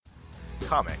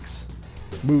comics,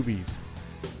 movies,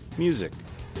 music,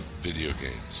 video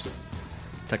games,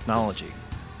 technology,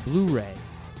 Blu-ray,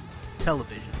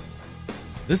 television.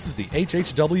 This is the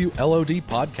HHW LOD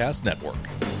Podcast Network.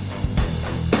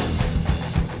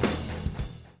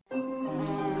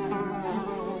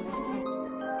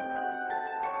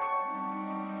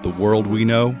 The world we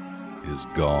know is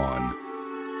gone.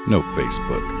 No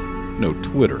Facebook, no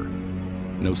Twitter,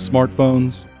 no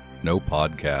smartphones, no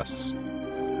podcasts.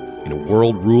 In a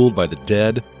world ruled by the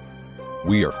dead,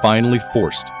 we are finally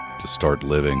forced to start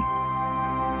living.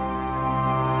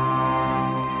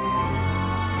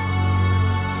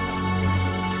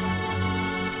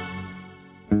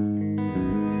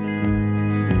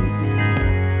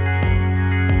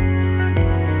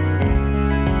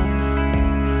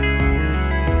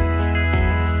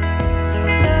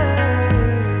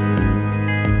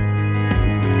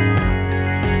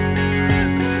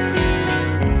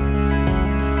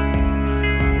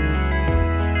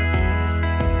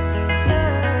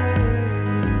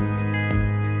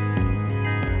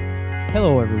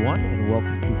 Hello, everyone, and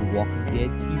welcome to the Walking Dead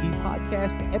TV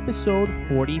podcast, episode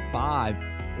 45.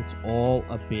 It's all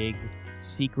a big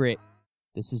secret.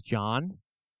 This is John.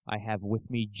 I have with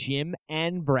me Jim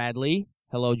and Bradley.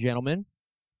 Hello, gentlemen.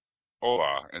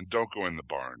 Hola, and don't go in the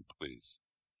barn, please.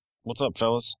 What's up,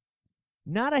 fellas?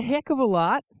 Not a heck of a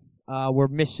lot. We're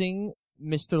missing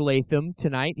Mr. Latham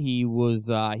tonight. He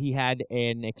had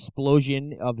an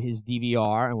explosion of his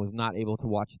DVR and was not able to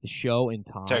watch the show in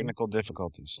time. Technical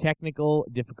difficulties.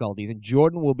 And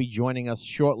Jordan will be joining us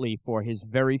shortly for his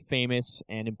very famous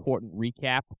and important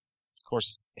recap. Of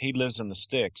course, he lives in the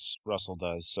sticks, Russell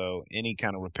does, so any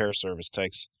kind of repair service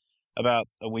takes about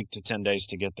a week to 10 days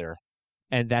to get there.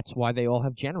 And that's why they all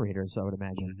have generators, I would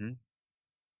imagine. Mm-hmm.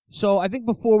 So I think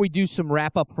before we do some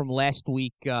wrap-up from last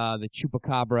week, the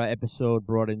Chupacabra episode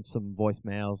brought in some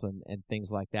voicemails and things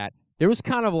like that. There was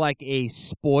kind of like a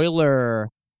spoiler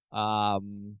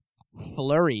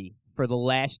flurry for the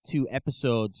last two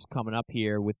episodes coming up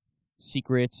here with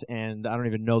secrets, and I don't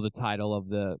even know the title of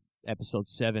the episode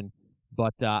 7.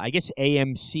 But I guess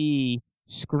AMC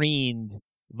screened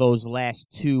those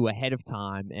last two ahead of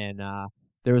time, and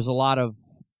there was a lot of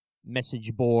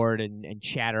message board and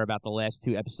chatter about the last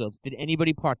two episodes. Did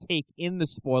anybody partake in the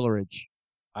spoilerage?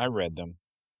 I read them.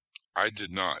 I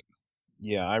did not.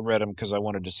 Yeah, I read them because I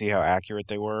wanted to see how accurate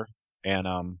they were. And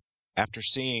after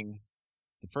seeing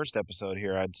the first episode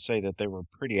here, I'd say that they were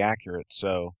pretty accurate.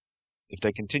 So if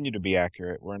they continue to be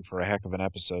accurate, we're in for a heck of an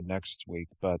episode next week.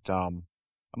 But I'm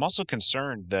also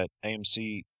concerned that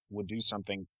AMC would do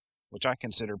something which I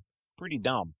consider pretty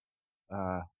dumb.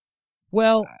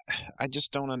 Well, I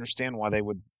just don't understand why they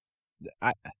would.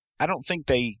 I don't think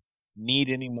they need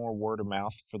any more word of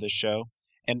mouth for this show.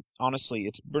 And honestly,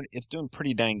 it's doing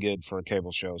pretty dang good for a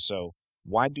cable show. So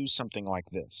why do something like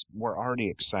this? We're already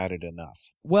excited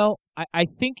enough. well, I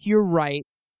think you're right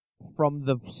from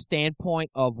the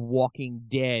standpoint of Walking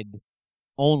Dead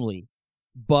only.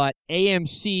 But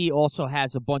AMC also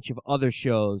has a bunch of other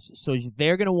shows, so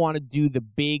they're going to want to do the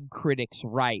big critics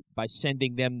right by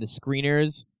sending them the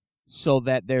screeners, so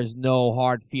that there's no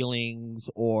hard feelings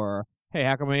or, hey,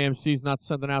 how come AMC's not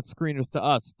sending out screeners to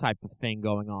us type of thing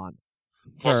going on.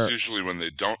 Plus, usually when they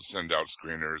don't send out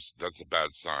screeners, that's a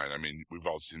bad sign. I mean, we've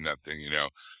all seen that thing,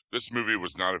 This movie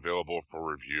was not available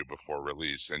for review before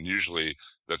release, and usually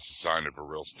that's a sign of a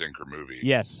real stinker movie.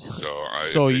 Yes. So,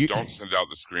 if they don't send out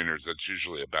the screeners, that's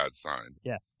usually a bad sign.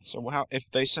 Yes. So if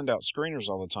they send out screeners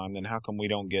all the time, then how come we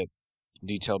don't get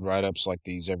detailed write-ups like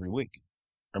these every week?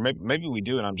 Or maybe we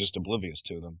do and I'm just oblivious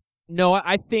to them. No,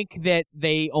 I think that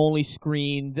they only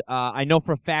screened, I know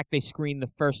for a fact they screened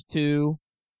the first two,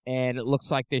 and it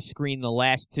looks like they screened the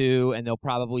last two, and they'll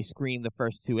probably screen the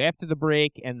first two after the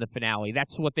break and the finale.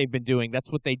 That's what they've been doing.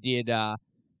 That's what they did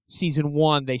season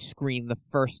 1. They screened the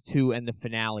first two and the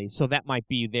finale. So that might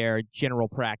be their general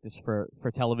practice for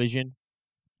television.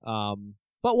 But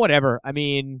whatever. I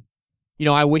mean,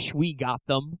 I wish we got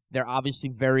them. They're obviously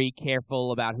very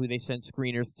careful about who they send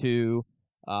screeners to.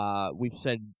 We've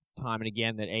said time and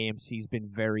again that AMC's been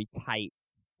very tight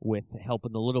with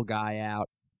helping the little guy out.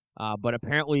 But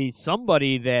apparently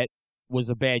somebody that was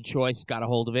a bad choice got a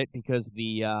hold of it because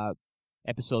the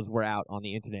episodes were out on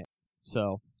the internet.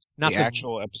 So not the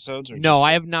actual episodes? Or no,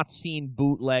 I have not seen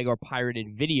bootleg or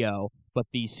pirated video, but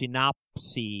the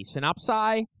synopsi.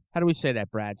 How do we say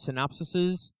that, Brad?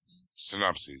 Synopsises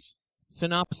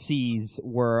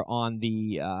were on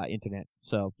the internet.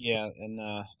 So yeah, and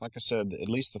like I said, at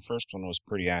least the first one was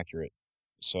pretty accurate.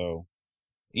 So,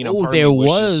 part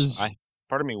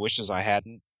of me wishes I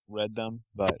hadn't read them,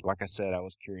 but like I said, I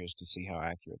was curious to see how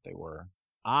accurate they were.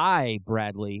 I,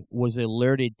 Bradley, was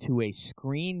alerted to a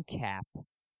screen cap.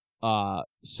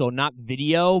 So not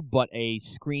video, but a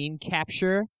screen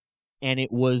capture, and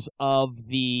it was of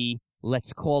the,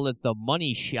 let's call it the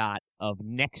money shot of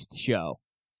next show.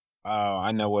 Oh,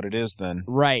 I know what it is then.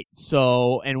 Right.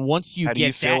 So, and once you How get do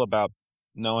you feel that, about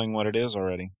knowing what it is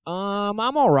already? I'm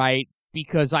all right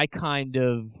because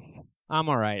I'm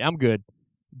all right. I'm good.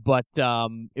 But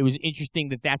it was interesting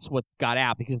that that's what got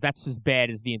out because that's as bad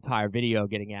as the entire video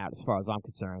getting out, as far as I'm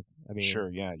concerned. I mean, Sure,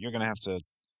 yeah. You're gonna have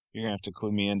to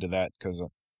clue me into that because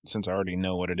since I already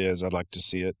know what it is, I'd like to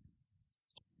see it.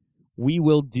 we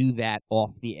will do that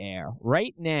off the air.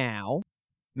 Right now,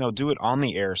 No, do it on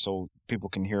the air so people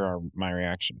can hear my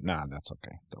reaction. Nah, that's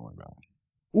okay. Don't worry about it.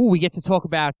 we get to talk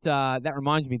about, that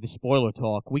reminds me, the spoiler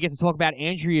talk. We get to talk about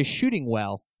Andrea shooting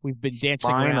well. We've been dancing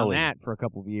around Finally. that for a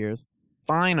couple of years.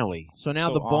 Finally. So now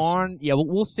So the awesome. barn, yeah,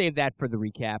 we'll save that for the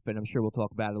recap, and I'm sure we'll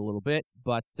talk about it a little bit.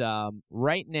 But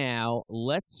right now,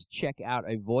 let's check out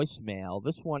a voicemail.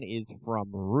 This one is from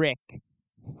Rick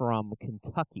from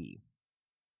Kentucky.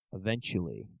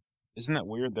 Eventually. Isn't that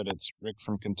weird that it's Rick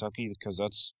from Kentucky? Because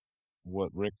that's where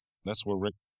Rick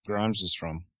Grimes is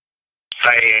from.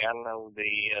 Hey, I know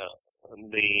the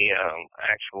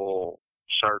actual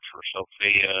search for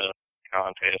Sophia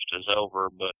contest is over,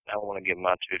 but I want to give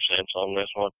my 2 cents on this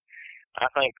one. I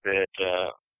think that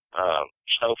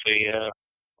Sophia,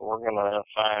 we're going to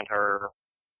find her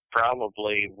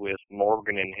probably with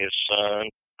Morgan and his son.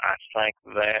 I think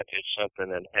that is something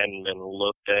that hadn't been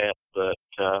looked at,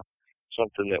 but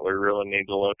something that we really need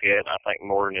to look at. I think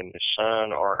Morgan and his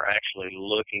son are actually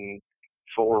looking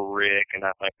for Rick, and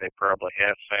I think they probably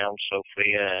have found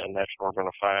Sophia, and that's where we're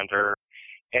going to find her.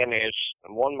 And it's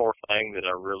one more thing that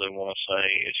I really want to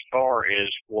say, as far as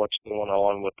what's going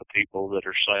on with the people that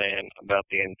are saying about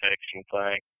the infection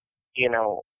thing,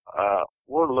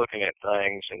 we're looking at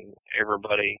things, and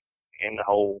everybody in the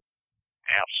whole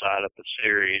outside of the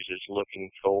series is looking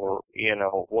for,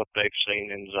 what they've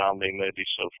seen in zombie movies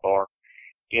so far.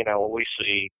 We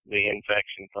see the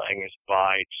infection thing as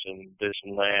bites and this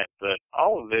and that, but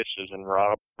all of this is in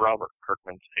Robert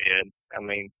Kirkman's head. I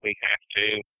mean, we have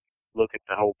to look at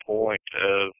the whole point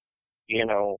of,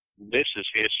 this is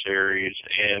his series,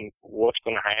 and what's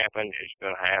going to happen is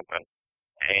going to happen.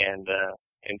 And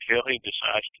until he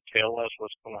decides to tell us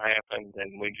what's going to happen,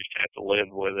 then we just have to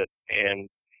live with it. And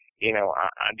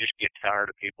I just get tired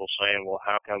of people saying, well,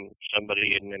 how come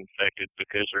somebody isn't infected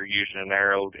because they're using an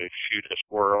arrow to shoot a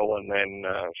squirrel and then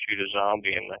shoot a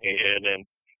zombie in the head and,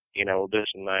 this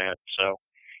and that. So,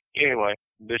 anyway,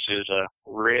 this is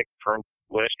Rick from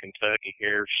West Kentucky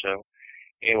here. So,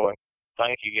 anyway,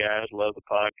 thank you guys. Love the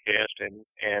podcast,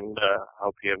 and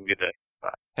hope you have a good day.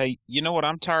 Bye. Hey, you know what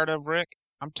I'm tired of, Rick?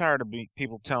 I'm tired of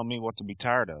people telling me what to be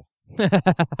tired of.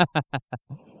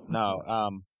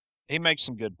 No, he makes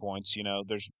some good points.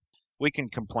 We can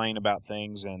complain about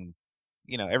things, and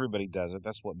everybody does it.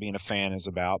 That's what being a fan is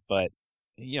about. But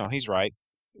he's right.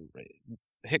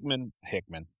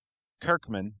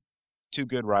 Kirkman, 2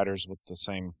 good writers with the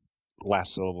same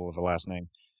last syllable of a last name.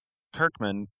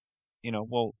 Kirkman,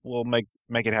 will make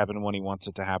it happen when he wants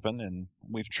it to happen, and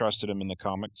we've trusted him in the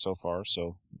comic so far,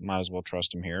 so might as well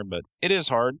trust him here. But it is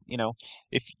hard,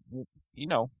 if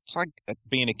it's like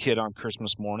being a kid on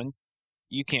Christmas morning.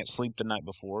 You can't sleep the night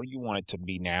before. You want it to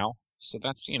be now. So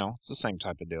that's, it's the same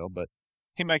type of deal, but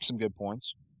he makes some good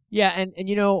points. Yeah, and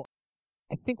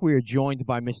I think we are joined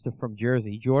by Mr. from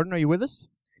Jersey. Jordan, are you with us?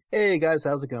 Hey, guys,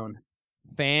 how's it going?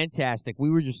 Fantastic. We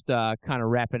were just kind of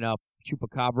wrapping up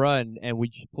Chupacabra, and we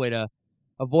just played a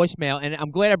voicemail. And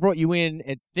I'm glad I brought you in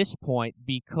at this point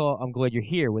because I'm glad you're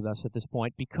here with us at this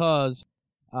point because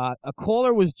a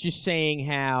caller was just saying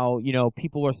how,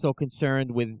 people are so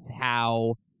concerned with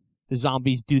how the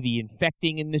zombies do the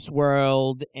infecting in this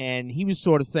world, and he was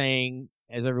sort of saying,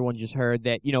 as everyone just heard,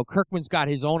 that, Kirkman's got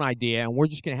his own idea, and we're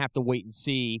just going to have to wait and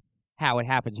see how it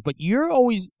happens. But you're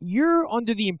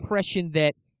under the impression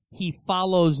that he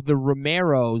follows the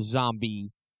Romero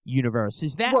zombie universe.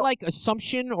 Is that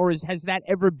assumption, or has that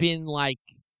ever been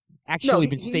actually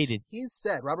been stated? He's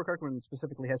said, Robert Kirkman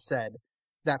specifically has said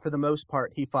that for the most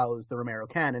part he follows the Romero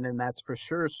canon, and that's for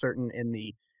sure certain in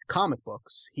the comic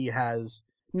books. He has,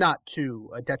 not to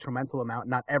a detrimental amount,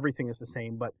 not everything is the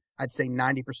same, but I'd say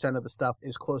 90% of the stuff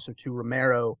is closer to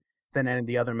Romero than any of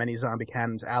the other many zombie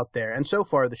canons out there. And so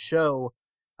far, the show,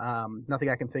 nothing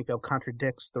I can think of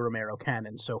contradicts the Romero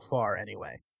canon so far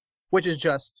anyway. Which is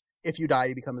just, if you die,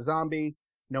 you become a zombie.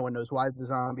 No one knows why the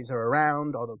zombies are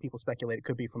around, although people speculate it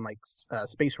could be from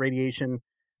space radiation.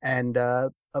 And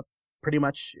pretty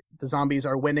much the zombies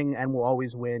are winning and will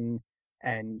always win,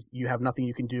 and you have nothing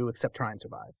you can do except try and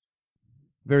survive.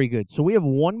 Very good. So we have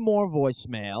one more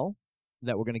voicemail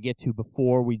that we're going to get to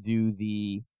before we do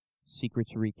the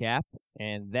Secrets recap,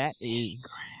 and that is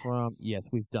from... Yes,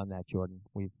 we've done that, Jordan.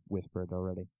 We've whispered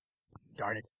already.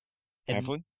 Darn it. And Have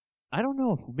we? I don't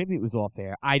know if maybe it was off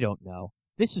air. I don't know.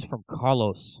 This is from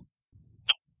Carlos.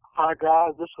 Hi,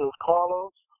 guys. This is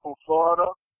Carlos from Florida.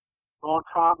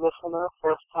 Long-time listener,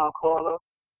 first-time caller.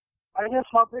 I guess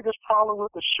my biggest problem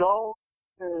with the show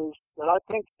is that I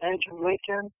think Andrew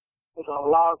Lincoln is a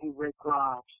lousy Rick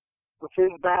Grimes. With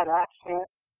his bad accent,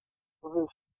 with his,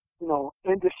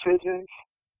 indecisions,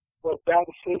 with bad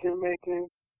decision-making.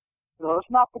 It's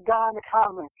not the guy in the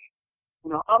comics.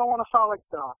 I don't want to sound like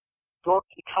the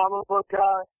dorky comic book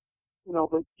guy,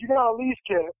 but you gotta at least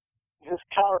get his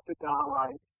character down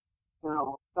right.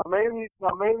 Now maybe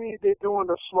they're doing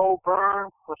the slow burn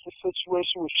with the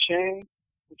situation with Shane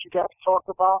that you guys talked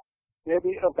about.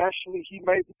 Maybe eventually he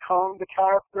may become the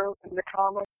character in the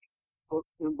comic,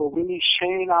 but we need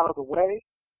Shane out of the way.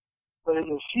 But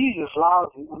he's just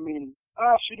lousy. I mean,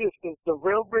 actually, this the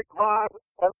real Rick Grimes.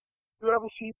 You ever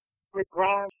see Rick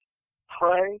Grimes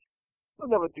pray? He'll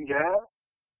never do that.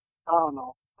 I don't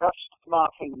know. That's my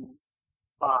opinion.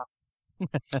 Bye.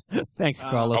 Thanks,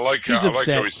 Carlos. I like He's how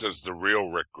upset. he says the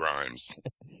real Rick Grimes.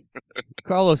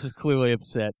 Carlos is clearly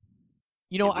upset.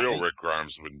 The real Rick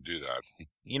Grimes wouldn't do that.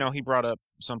 He brought up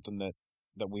something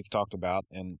that we've talked about,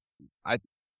 and I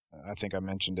think I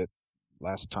mentioned it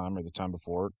last time or the time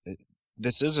before.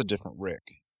 This is a different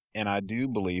Rick, and I do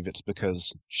believe it's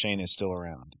because Shane is still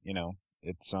around.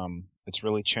 It's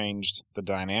really changed the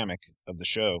dynamic of the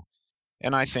show,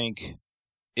 and I think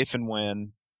if and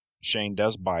when Shane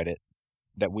does bite it,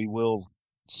 that we will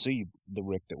see the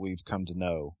Rick that we've come to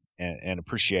know and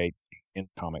appreciate in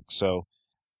comics. So,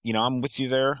 I'm with you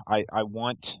there. I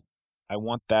want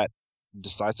that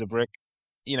decisive Rick,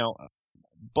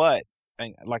 but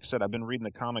like I said, I've been reading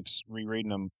the comics, rereading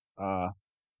them.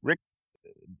 Rick,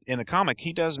 in the comic,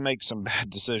 he does make some bad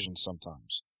decisions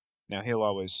sometimes. Now, he'll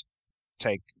always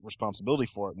take responsibility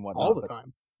for it and whatnot. All the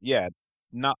time. Yeah.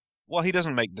 He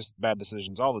doesn't make bad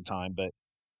decisions all the time, but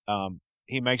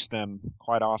he makes them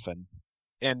quite often.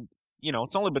 And,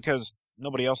 it's only because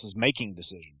nobody else is making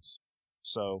decisions.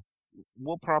 So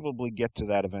we'll probably get to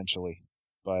that eventually.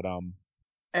 But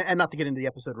And not to get into the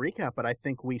episode recap, but I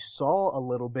think we saw a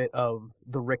little bit of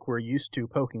the Rick we're used to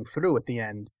poking through at the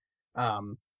end,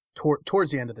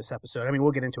 towards the end of this episode. I mean,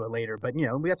 we'll get into it later, but,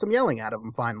 we got some yelling out of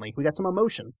him finally. We got some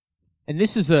emotion. And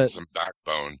this is some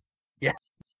backbone. Yeah.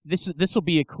 This will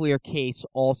be a clear case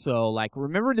also. Like,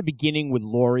 remember in the beginning with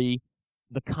Laurie,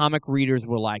 the comic readers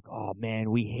were like, oh, man,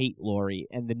 we hate Laurie.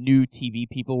 And the new TV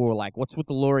people were like, what's with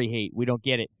the Laurie hate? We don't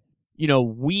get it.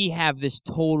 We have this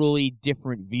totally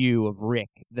different view of Rick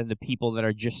than the people that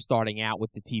are just starting out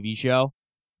with the TV show.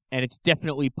 And it's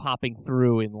definitely popping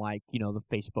through in, like, the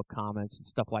Facebook comments and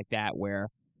stuff like that where,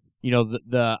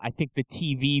 I think the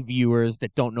TV viewers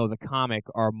that don't know the comic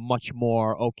are much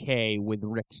more okay with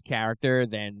Rick's character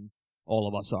than all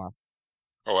of us are.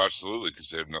 Oh, absolutely, because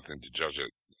they have nothing to judge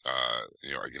it,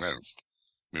 against.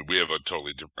 I mean, we have a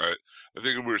totally different. I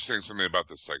think we were saying something about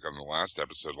this, like on the last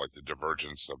episode, like the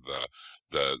divergence of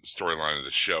the storyline of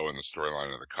the show and the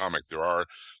storyline of the comic. There are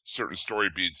certain story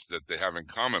beats that they have in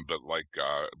common, but like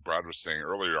Brad was saying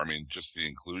earlier, I mean, just the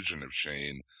inclusion of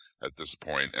Shane at this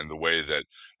point and the way that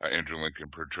Andrew Lincoln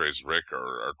portrays Rick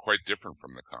are quite different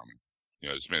from the comic.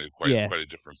 It's made it quite a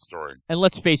different story. And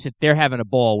let's face it, they're having a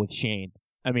ball with Shane.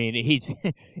 I mean,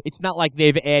 it's not like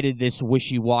they've added this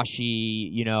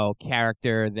wishy-washy,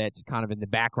 character that's kind of in the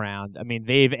background. I mean,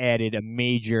 they've added a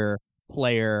major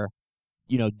player,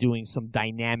 doing some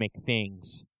dynamic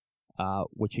things,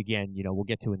 which again, we'll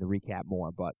get to in the recap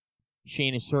more, but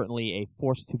Shane is certainly a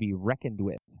force to be reckoned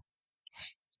with.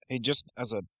 Hey, just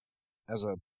as a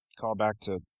callback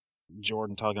to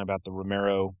Jordan talking about the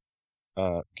Romero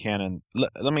canon,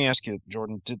 let me ask you,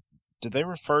 Jordan, did they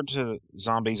refer to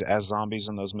zombies as zombies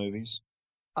in those movies?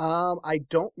 Not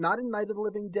in Night of the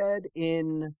Living Dead.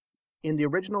 In the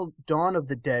original Dawn of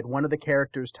the Dead, one of the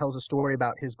characters tells a story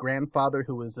about his grandfather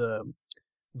who was a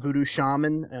voodoo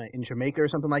shaman in Jamaica or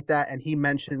something like that, and he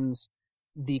mentions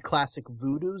the classic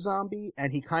voodoo zombie,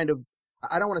 and he kind of,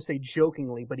 I don't want to say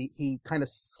jokingly, but he kind of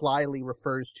slyly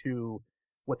refers to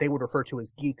what they would refer to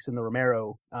as geeks in the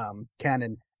Romero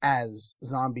canon as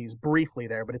zombies briefly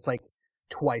there, but it's like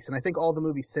twice. And I think all the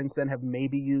movies since then have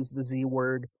maybe used the Z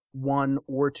word 1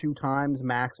 or 2 times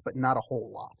max, but not a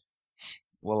whole lot.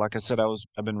 Well, like I said,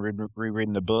 I've been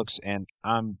rereading the books, and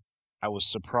I was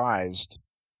surprised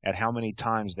at how many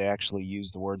times they actually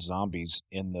use the word zombies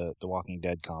in the Walking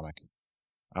Dead comic.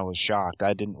 I was shocked.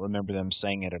 I didn't remember them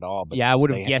saying it at all. But yeah, I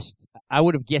would have guessed. I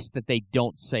would have guessed that they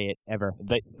don't say it ever.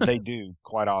 They do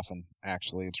quite often.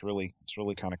 Actually, it's really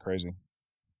kind of crazy.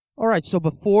 All right, so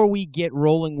before we get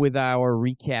rolling with our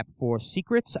recap for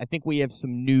Secrets, I think we have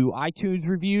some new iTunes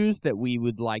reviews that we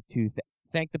would like to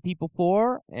thank the people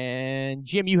for. And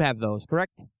Jim, you have those,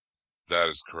 correct? That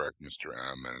is correct, Mr.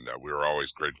 M. And we're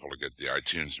always grateful to get the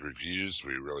iTunes reviews.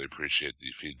 We really appreciate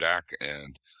the feedback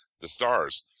and the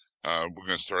stars. We're going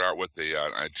to start out with a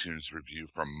iTunes review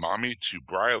from Mommy to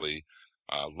Briley.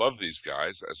 Love these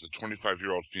guys. As a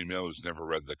 25-year-old female who's never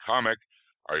read the comic,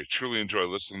 I truly enjoy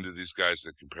listening to these guys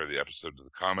that compare the episode to the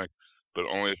comic, but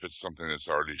only if it's something that's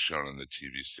already shown in the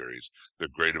TV series. They're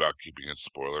great about keeping it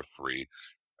spoiler-free.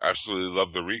 Absolutely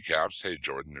love the recaps. Hey,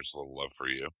 Jordan, there's a little love for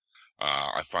you.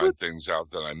 I find things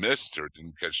out that I missed or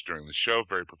didn't catch during the show.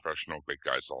 Very professional, great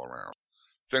guys all around.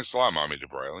 Thanks a lot, Mommy to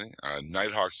Briley.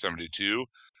 Nighthawk72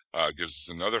 gives us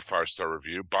another 5-star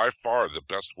review. By far the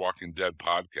best Walking Dead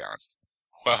podcast.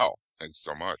 Wow, thanks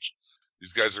so much.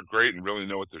 These guys are great and really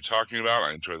know what they're talking about.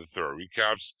 I enjoy the thorough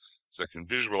recaps so I can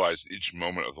visualize each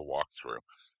moment of the walkthrough.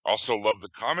 Also love the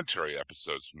commentary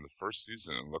episodes from the first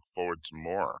season and look forward to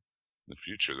more in the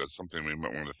future. That's something we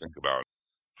might want to think about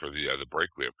for the break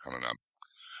we have coming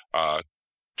up.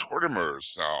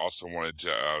 Tortimers also wanted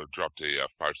to dropped a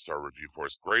 5-star review for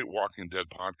us. Great Walking Dead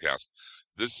podcast.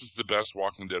 This is the best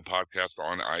Walking Dead podcast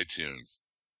on iTunes.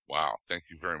 Wow, thank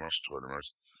you very much,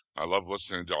 Tortimers. I love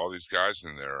listening to all these guys,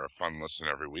 and they're a fun listen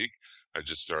every week. I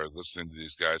just started listening to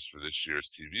these guys for this year's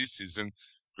TV season.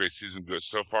 Great season good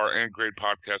so far, and great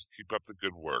podcast. Keep up the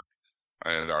good work.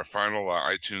 And our final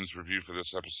iTunes review for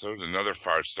this episode, another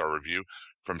 5-star review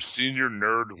from Senior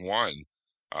Nerd 1.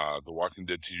 The Walking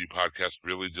Dead TV podcast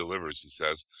really delivers, he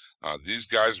says. These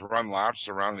guys run laps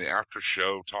around the after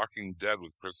show Talking Dead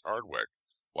with Chris Hardwick.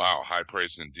 Wow, high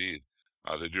praise indeed.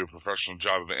 They do a professional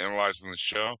job of analyzing the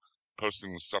show,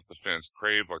 posting the stuff the fans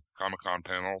crave, like the Comic-Con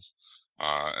panels,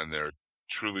 and they're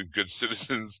truly good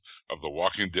citizens of the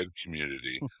Walking Dead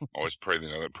community, always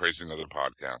praising other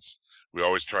podcasts. We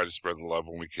always try to spread the love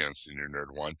when we can, Senior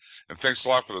Nerd 1. And thanks a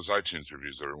lot for those iTunes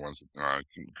reviews, everyone.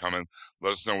 Keep coming.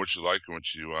 Let us know what you like and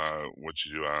what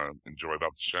you enjoy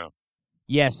about the show.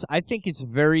 Yes, I think it's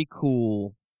very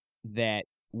cool that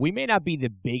we may not be the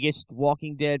biggest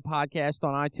Walking Dead podcast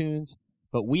on iTunes,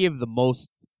 but we have the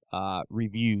most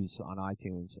reviews on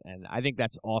iTunes, and I think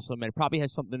that's awesome. And it probably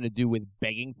has something to do with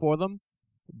begging for them,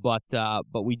 but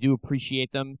we do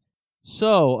appreciate them.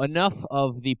 So, enough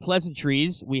of the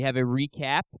pleasantries. We have a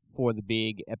recap for the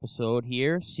big episode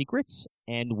here, Secrets,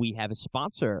 and we have a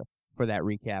sponsor for that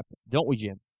recap, don't we,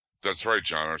 Jim? That's right,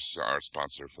 John. Our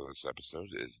sponsor for this episode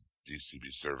is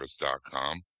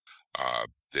DCBService.com.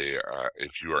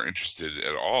 If you are interested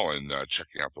at all in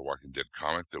checking out the Walking Dead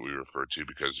comic that we refer to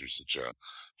because you're such a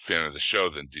fan of the show,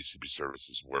 then DCB Service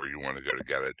is where you want to go to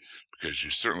get it, because you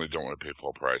certainly don't want to pay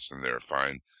full price, and they're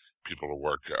fine people to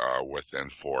work with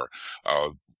and for.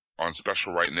 On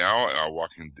special right now, in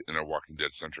a Walking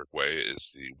Dead centric way,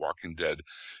 is the Walking Dead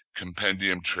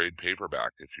Compendium trade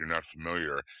paperback. If you're not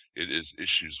familiar, it is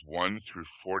issues 1 through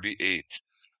 48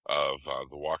 of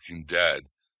The Walking Dead,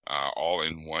 all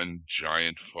in one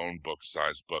giant phone book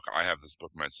sized book. I have this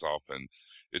book myself, and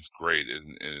it's great,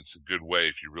 and it's a good way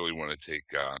if you really want to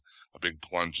take a big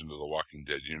plunge into the Walking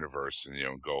Dead universe and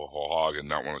go whole hog and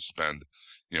not want to spend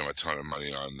a ton of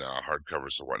money on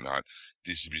hardcovers or whatnot.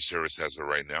 DCB Service has it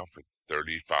right now for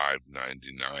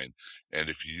 $35.99, and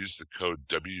if you use the code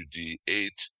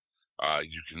WD8,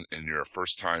 you can, and you're a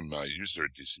first-time user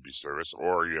at DCB Service,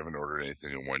 or you haven't ordered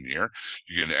anything in 1 year,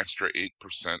 you get an extra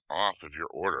 8% off of your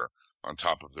order on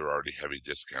top of their already heavy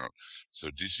discount. So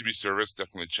DCB Service,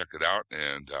 definitely check it out,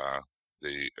 and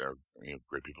they are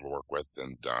great people to work with,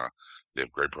 and they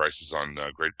have great prices on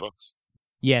great books.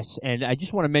 Yes, and I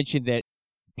just want to mention that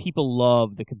people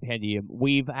love the compendium.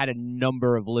 We've had a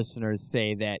number of listeners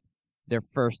say that their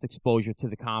first exposure to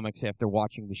the comics after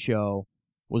watching the show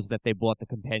was that they bought the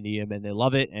compendium and they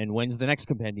love it. And when's the next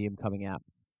compendium coming out?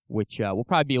 Which will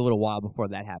probably be a little while before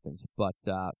that happens, but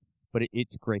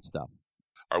it's great stuff.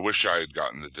 I wish I had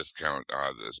gotten the discount,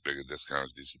 as big a discount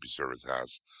as DCB Service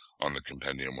has on the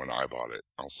compendium when I bought it.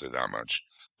 I'll say that much.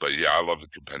 But yeah, I love the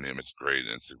compendium. It's great,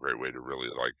 and it's a great way to really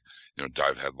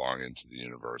dive headlong into the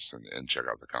universe and check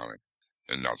out the comic,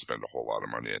 and not spend a whole lot of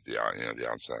money at the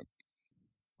outset.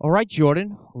 All right,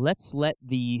 Jordan, let's let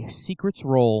the secrets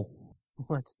roll.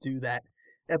 Let's do that.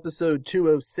 Episode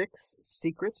 206,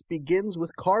 Secrets, begins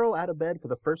with Carl out of bed for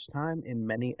the first time in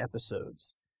many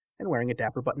episodes, and wearing a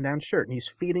dapper button-down shirt, and he's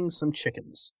feeding some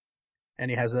chickens.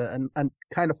 And he has a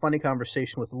kind of funny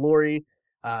conversation with Lori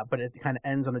But it kind of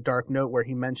ends on a dark note where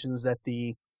he mentions that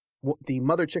the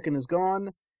mother chicken is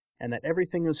gone and that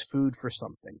everything is food for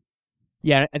something.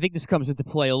 Yeah, I think this comes into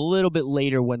play a little bit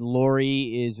later when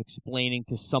Lori is explaining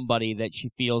to somebody that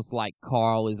she feels like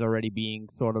Carl is already being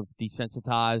sort of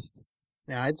desensitized.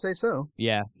 Yeah, I'd say so.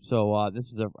 Yeah, so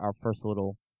this is our first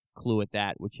little clue at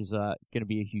that, which is going to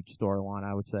be a huge storyline,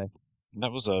 I would say.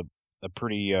 That was a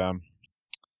pretty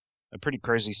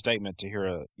crazy statement to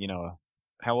hear.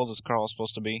 How old is Carl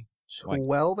supposed to be?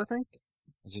 12, I think.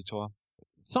 Is he 12?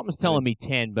 Something's telling me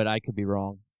 10, but I could be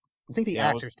wrong. I think the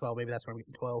actor's 12. Maybe that's where I'm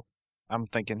getting 12. I'm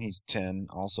thinking he's 10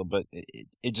 also, but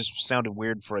it just sounded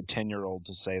weird for a 10-year-old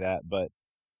to say that. But,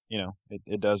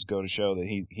 it does go to show that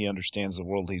he understands the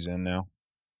world he's in now.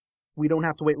 We don't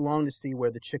have to wait long to see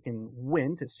where the chicken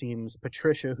went. It seems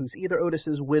Patricia, who's either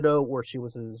Otis's widow or she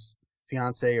was his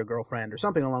fiancée or girlfriend or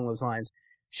something along those lines,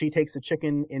 she takes the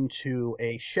chicken into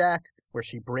a shack where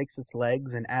she breaks its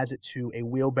legs and adds it to a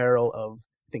wheelbarrow of,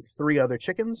 I think, 3 other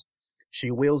chickens.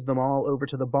 She wheels them all over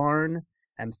to the barn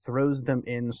and throws them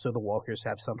in so the walkers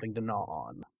have something to gnaw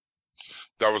on.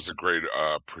 That was a great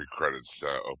pre-credits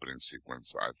opening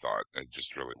sequence, I thought. It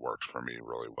just really worked for me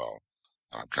really well.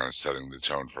 Kind of setting the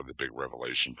tone for the big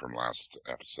revelation from last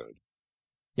episode.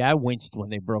 Yeah, I winced when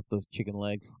they broke those chicken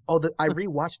legs. Oh, I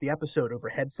rewatched the episode over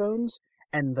headphones,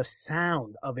 and the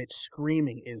sound of it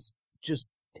screaming is just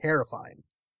terrifying.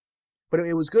 But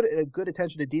it was good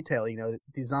attention to detail.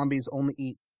 The zombies only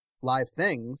eat live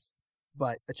things,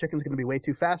 but a chicken's going to be way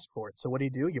too fast for it. So what do?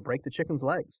 You break the chicken's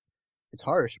legs. It's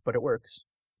harsh, but it works.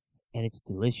 And it's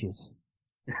delicious.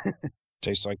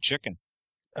 Tastes like chicken.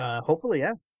 Hopefully,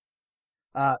 yeah.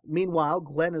 Meanwhile,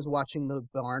 Glenn is watching the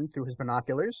barn through his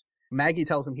binoculars. Maggie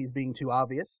tells him he's being too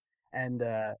obvious, and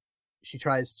she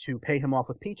tries to pay him off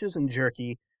with peaches and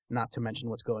jerky, not to mention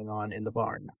what's going on in the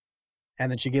barn.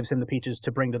 And then she gives him the peaches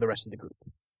to bring to the rest of the group.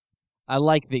 I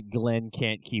like that Glenn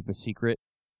can't keep a secret.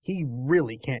 He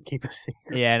really can't keep a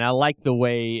secret. Yeah, and I like the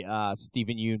way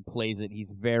Stephen Yeun plays it.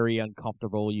 He's very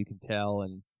uncomfortable, you can tell,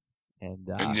 and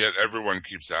yet everyone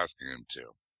keeps asking him to.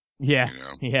 Yeah,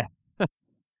 yeah.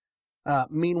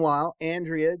 Meanwhile,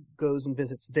 Andrea goes and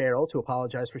visits Daryl to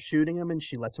apologize for shooting him, and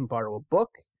she lets him borrow a book.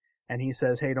 And he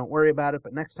says, hey, don't worry about it,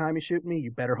 but next time you shoot me,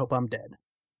 you better hope I'm dead.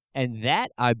 And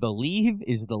that, I believe,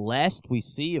 is the last we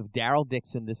see of Daryl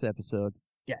Dixon this episode.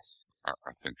 Yes. I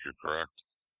think you're correct.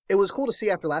 It was cool to see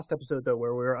after last episode, though,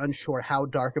 where we were unsure how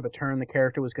dark of a turn the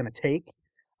character was going to take.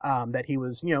 That he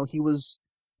was, he was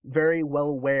very well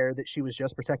aware that she was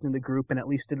just protecting the group, and at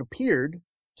least it appeared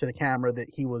to the camera that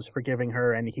he was forgiving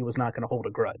her and he was not going to hold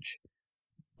a grudge.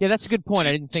 Yeah, that's a good point.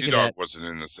 I didn't think of that. T-Dog wasn't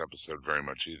in this episode very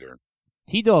much either.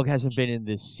 T-Dog hasn't been in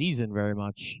this season very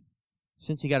much.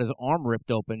 Since he got his arm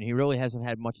ripped open, he really hasn't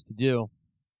had much to do.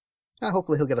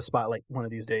 Hopefully he'll get a spotlight one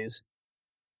of these days.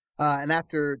 And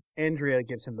after Andrea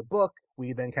gives him the book,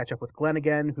 we then catch up with Glenn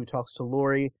again, who talks to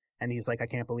Lori, and he's like, I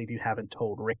can't believe you haven't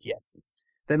told Rick yet.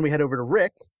 Then we head over to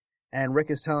Rick, and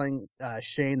Rick is telling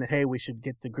Shane that, hey, we should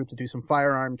get the group to do some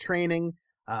firearm training.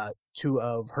 2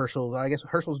 of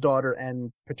Herschel's daughter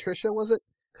and Patricia, was it?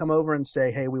 Come over and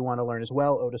say, hey, we want to learn as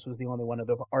well. Otis was the only one of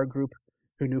our group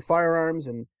who knew firearms,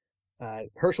 and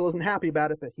Herschel isn't happy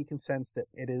about it, but he can sense that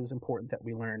it is important that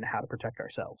we learn how to protect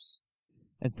ourselves.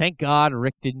 And thank God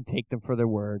Rick didn't take them for their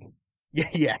word.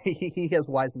 Yeah, he has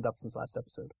wisened up since last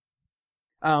episode.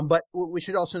 But we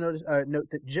should also note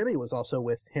that Jimmy was also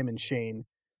with him and Shane,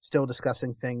 still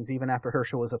discussing things, even after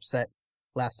Herschel was upset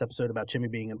last episode about Jimmy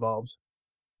being involved.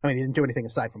 I mean, he didn't do anything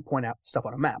aside from point out stuff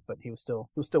on a map, but he was still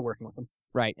working with them.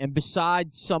 Right, and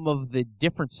besides some of the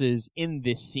differences in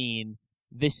this scene,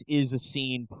 this is a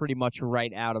scene pretty much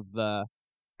right out of the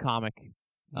comic.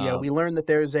 Yeah, we learned that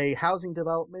there's a housing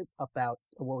development about,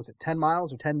 10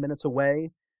 miles or 10 minutes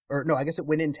away? Or no, I guess it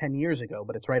went in 10 years ago,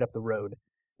 but it's right up the road.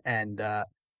 And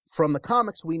from the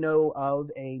comics, we know of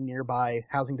a nearby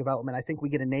housing development. I think we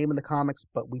get a name in the comics,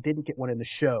 but we didn't get one in the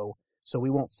show, so we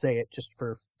won't say it just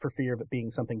for fear of it being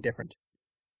something different.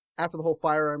 After the whole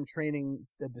firearm training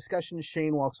discussion,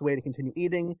 Shane walks away to continue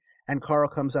eating, and Carl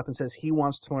comes up and says he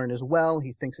wants to learn as well.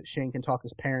 He thinks that Shane can talk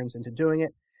his parents into doing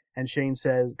it, and Shane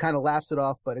kind of laughs it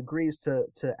off, but agrees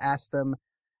to ask them,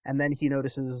 and then he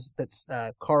notices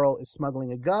that Carl is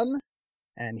smuggling a gun,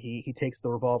 and he takes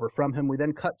the revolver from him. We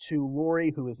then cut to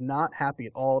Lori, who is not happy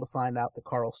at all to find out that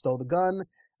Carl stole the gun,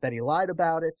 that he lied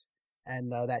about it,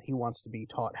 and that he wants to be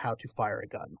taught how to fire a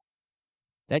gun.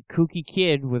 That kooky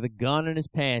kid with a gun in his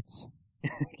pants.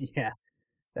 Yeah,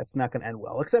 that's not going to end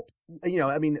well. Except,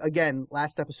 again,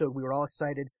 last episode we were all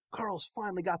excited. Carl's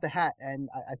finally got the hat, and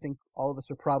I think all of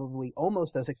us are probably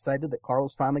almost as excited that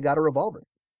Carl's finally got a revolver.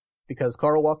 Because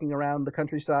Carl walking around the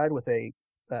countryside with a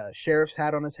sheriff's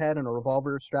hat on his head and a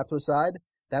revolver strapped to his side,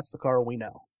 that's the Carl we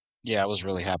know. Yeah, I was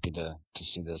really happy to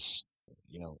see this,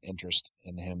 interest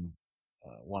in him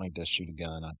wanting to shoot a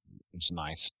gun. It's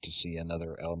nice to see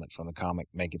another element from the comic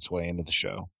make its way into the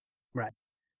show. Right.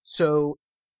 So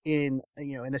in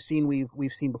a scene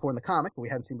we've seen before in the comic, but we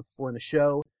hadn't seen before in the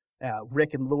show,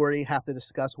 Rick and Laurie have to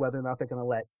discuss whether or not they're going to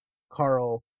let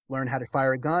Carl learn how to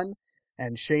fire a gun,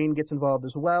 and Shane gets involved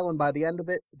as well, and by the end of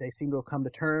it, they seem to have come to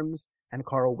terms, and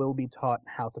Carl will be taught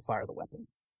how to fire the weapon.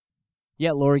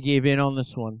 Yeah, Laurie gave in on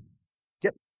this one.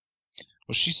 Yep.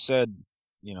 Well, she said,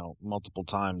 multiple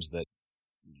times that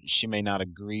she may not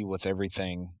agree with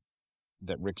everything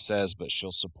that Rick says, but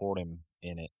she'll support him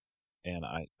in it. And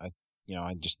I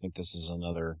just think this is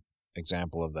another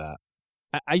example of that.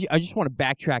 I just want to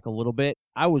backtrack a little bit.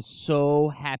 I was so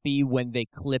happy when they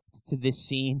clipped to this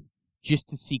scene just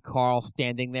to see Carl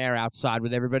standing there outside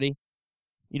with everybody.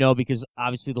 Because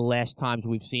obviously the last times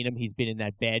we've seen him, he's been in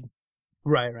that bed.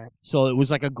 Right. So it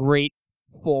was like a great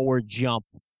forward jump.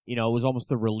 It was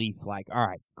almost a relief. Like, all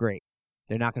right, great.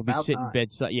 They're not going to be sitting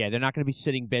bedside. Yeah, they're not going to be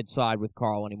sitting bedside with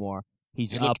Carl anymore. He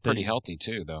looked pretty healthy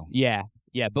too, though. Yeah.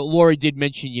 But Laurie did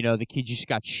mention, the kid just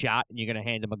got shot, and you're going to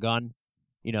hand him a gun.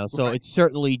 So Right. It's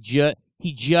certainly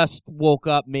he just woke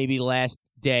up maybe last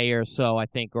day or so, I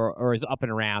think, or is up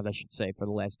and around, I should say, for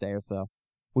the last day or so,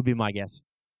 would be my guess.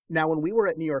 Now, when we were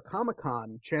at New York Comic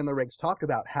Con, Chandler Riggs talked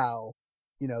about how,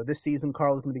 this season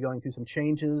Carl is going to be going through some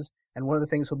changes, and one of the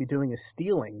things he'll be doing is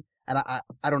stealing. And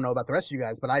I don't know about the rest of you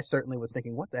guys, but I certainly was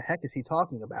thinking, what the heck is he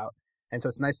talking about? And so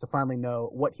it's nice to finally know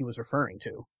what he was referring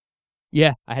to.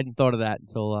 Yeah, I hadn't thought of that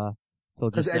until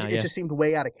Because just now, it just seemed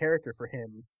way out of character for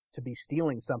him to be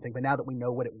stealing something, but now that we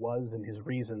know what it was and his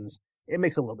reasons, it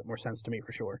makes a little bit more sense to me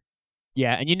for sure.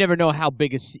 Yeah, and you never know how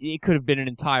big it could have been an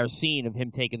entire scene of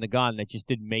him taking the gun that just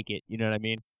didn't make it. You know what I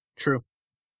mean? True.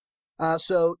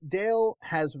 So Dale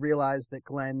has realized that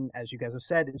Glenn, as you guys have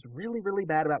said, is really, really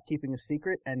bad about keeping a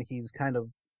secret, and he's kind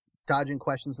of dodging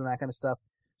questions and that kind of stuff.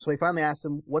 So he finally asks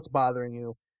him, "What's bothering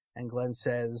you?" And Glenn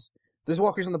says, "There's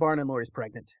walkers in the barn and Laurie's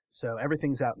pregnant, so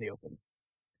everything's out in the open."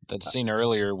 That scene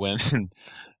earlier when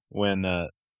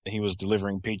he was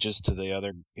delivering peaches to the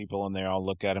other people, and they all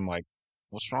look at him like,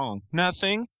 "What's wrong?"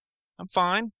 "Nothing. I'm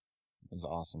fine." It was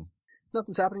awesome.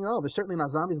 Nothing's happening at all. There's certainly not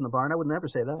zombies in the barn. I would never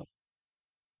say that.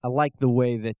 I like the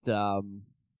way that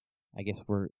I guess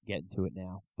we're getting to it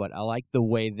now, but I like the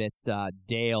way that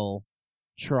Dale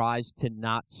tries to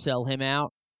not sell him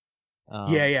out.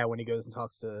 Yeah, when he goes and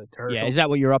talks to Herschel. Yeah, is that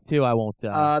what you're up to? I won't.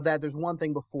 That there's one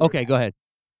thing before. Okay, go ahead.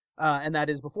 And that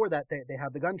is before that they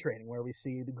have the gun training where we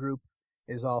see the group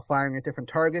is all firing at different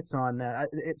targets on.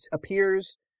 It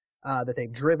appears that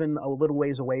they've driven a little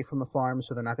ways away from the farm,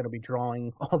 so they're not going to be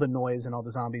drawing all the noise and all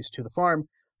the zombies to the farm.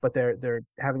 But they're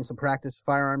having some practice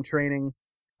firearm training.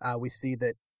 We see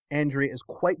that Andrea is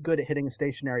quite good at hitting a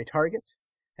stationary target,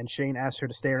 and Shane asks her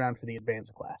to stay around for the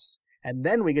advanced class. And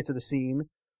then we get to the scene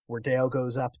where Dale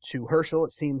goes up to Herschel.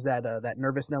 It seems that that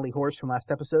nervous Nelly horse from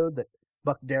last episode that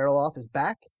bucked Daryl off is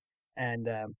back, and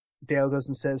Dale goes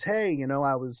and says, "Hey, I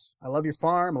love your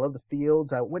farm, I love the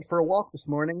fields. I went for a walk this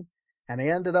morning, and I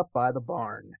ended up by the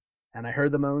barn, and I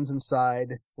heard the moans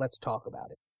inside. Let's talk about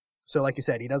it." So, like you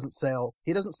said, he doesn't sell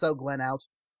Glenn out,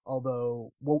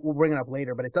 although we'll bring it up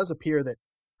later. But it does appear that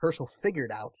Herschel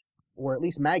figured out, or at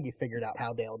least Maggie figured out,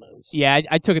 how Dale knows. Yeah,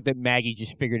 I took it that Maggie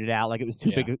just figured it out. Like it was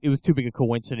too big. It was too big a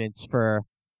coincidence for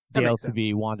Dale to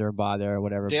be wandering by there or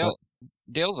whatever.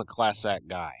 Dale's a class act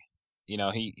guy.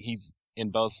 He's in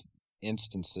both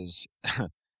instances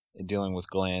dealing with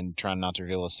Glenn, trying not to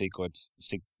reveal a secrets.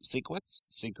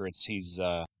 He's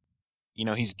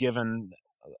he's given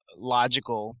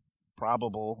logical,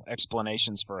 probable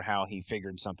explanations for how he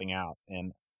figured something out,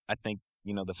 and I think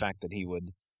the fact that he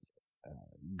would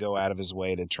go out of his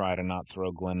way to try to not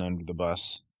throw Glenn under the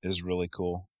bus is really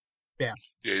cool. Yeah,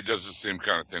 he does the same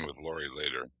kind of thing with Laurie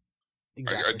later.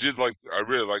 Exactly. I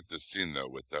really like this scene though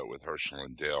with Herschel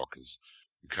and Dale, because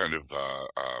we kind of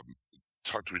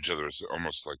talk to each other as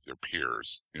almost like they're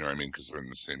peers. You know what I mean? Because they're in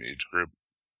the same age group,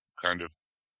 kind of.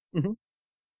 Mm-hmm.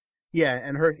 Yeah,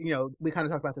 and we kind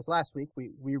of talked about this last week.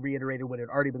 We reiterated what had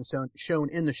already been shown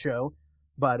in the show,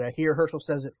 but here Herschel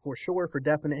says it for sure, for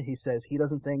definite. He says he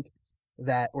doesn't think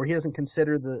that, or he doesn't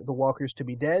consider the walkers to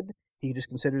be dead. He just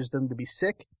considers them to be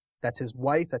sick. That's his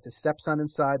wife, that's his stepson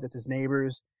inside, that's his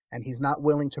neighbors, and he's not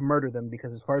willing to murder them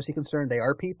because as far as he's concerned, they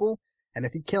are people, and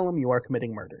if you kill them, you are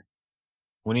committing murder.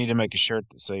 We need to make a shirt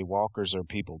that say walkers are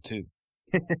people too.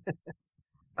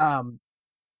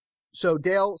 So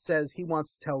Dale says he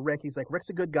wants to tell Rick, he's like, "Rick's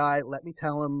a good guy, let me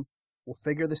tell him, we'll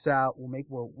figure this out,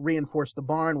 we'll reinforce the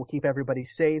barn, we'll keep everybody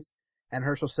safe." And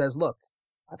Herschel says, "Look,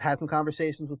 I've had some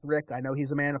conversations with Rick. I know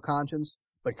he's a man of conscience,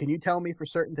 but can you tell me for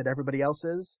certain that everybody else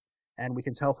is? And we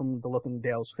can tell from the look in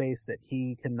Dale's face that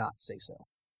he cannot say so.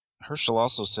 Herschel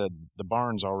also said the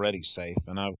barn's already safe,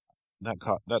 and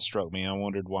that struck me. I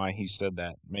wondered why he said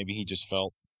that. Maybe he just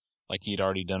felt like he'd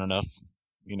already done enough,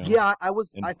 you know. Yeah,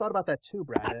 I thought about that too,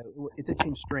 Brad. It did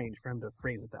seem strange for him to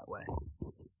phrase it that way.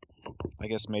 I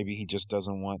guess maybe he just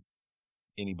doesn't want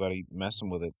anybody messing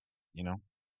with it, you know.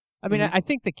 I mean, I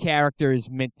think the character is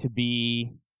meant to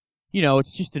be, you know,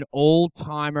 it's just an old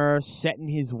timer set in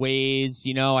his ways.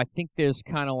 You know, I think there's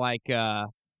kind of like a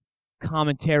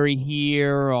commentary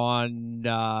here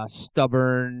on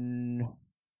stubborn,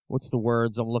 what's the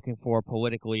words I'm looking for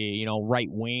politically, you know, right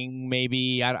wing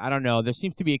maybe. I don't know. There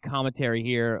seems to be a commentary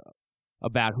here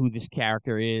about who this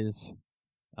character is,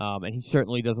 and he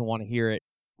certainly doesn't want to hear it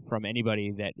from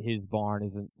anybody that his barn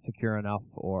isn't secure enough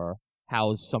or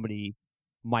how somebody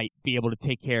might be able to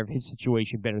take care of his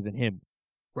situation better than him.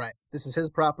 Right. This is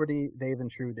his property. They've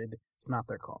intruded. It's not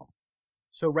their call.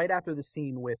 So right after the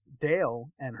scene with Dale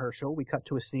and Herschel, we cut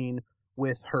to a scene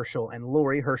with Herschel and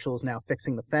Lori. Herschel is now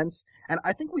fixing the fence. And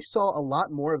I think we saw a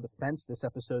lot more of the fence this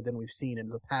episode than we've seen in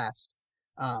the past.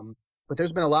 But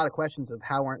there's been a lot of questions of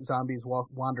how aren't zombies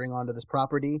wandering onto this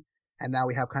property? And now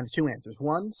we have kind of two answers.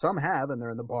 One, some have, and they're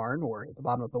in the barn or at the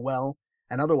bottom of the well.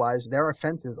 And otherwise, there are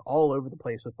fences all over the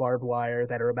place with barbed wire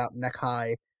that are about neck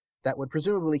high that would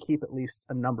presumably keep at least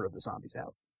a number of the zombies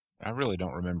out. I really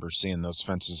don't remember seeing those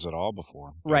fences at all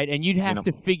before. Right, and you'd have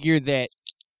to figure that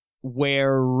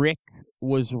where Rick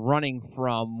was running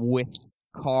from with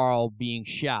Carl being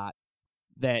shot,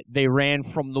 that they ran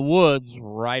from the woods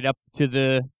right up to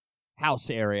the house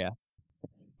area.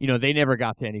 You know, they never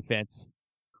got to any fence.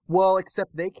 Well,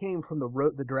 except they came from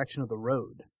the direction of the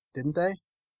road, didn't they?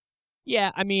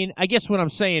 Yeah, I mean, I guess what I'm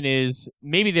saying is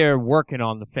maybe they're working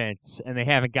on the fence and they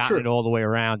haven't gotten it all the way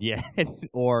around yet,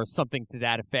 or something to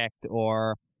that effect,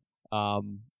 or...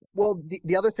 Well,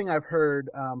 the other thing I've heard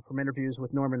from interviews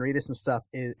with Norman Reedus and stuff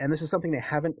is, and this is something they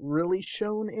haven't really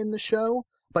shown in the show,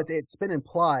 but it's been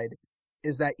implied,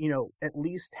 is that, you know, at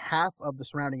least half of the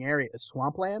surrounding area is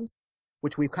swampland,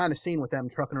 which we've kind of seen with them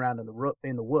trucking around in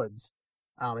the woods,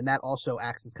 and that also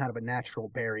acts as kind of a natural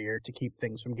barrier to keep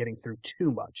things from getting through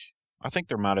too much. I think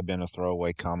there might have been a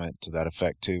throwaway comment to that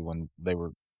effect too when they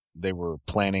were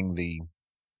planning the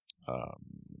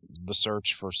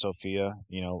search for Sophia,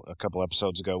 you know, a couple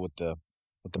episodes ago with the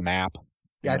map.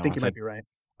 Yeah, I think you might be right.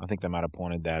 I think they might have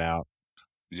pointed that out.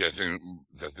 Yeah, I think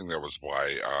that was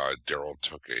why Daryl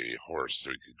took a horse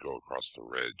so he could go across the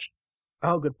ridge.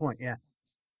 Oh, good point. Yeah.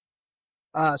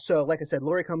 So, like I said,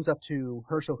 Lori comes up to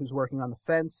Herschel, who's working on the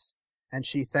fence, and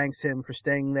she thanks him for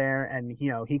staying there. And,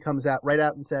 you know, he comes right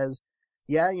out and says,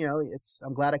 yeah, you know,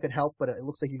 I'm glad I could help, but it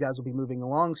looks like you guys will be moving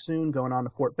along soon, going on to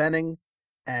Fort Benning.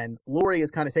 And Lori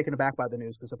is kind of taken aback by the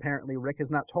news because apparently Rick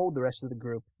has not told the rest of the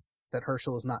group that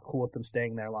Herschel is not cool with them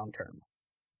staying there long term.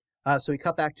 So we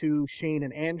cut back to Shane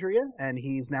and Andrea, and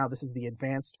this is the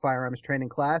advanced firearms training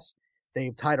class.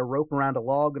 They've tied a rope around a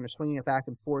log and are swinging it back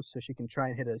and forth so she can try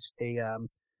and hit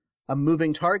a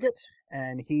moving target.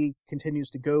 And he continues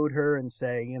to goad her and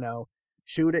say, you know,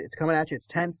 shoot it. It's coming at you. It's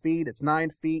 10 feet. It's 9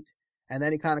 feet. And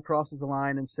then he kind of crosses the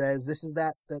line and says, this is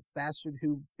that bastard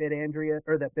who bit Andrea,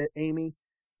 or that bit Amy.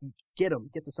 Get him.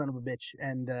 Get the son of a bitch.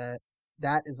 And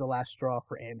that is the last straw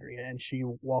for Andrea. And she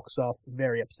walks off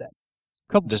very upset.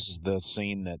 This is the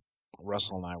scene that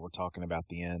Russell and I were talking about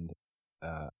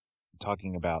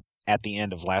at the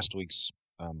end of last week's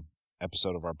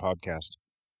episode of our podcast.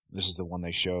 This is the one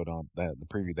they showed on the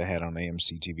preview they had on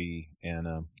AMC TV.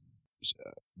 And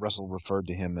Russell referred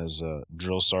to him as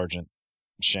Drill Sergeant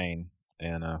Shane.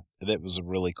 And that was a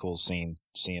really cool scene,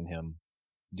 seeing him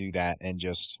do that and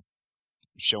just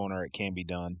showing her it can be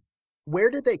done.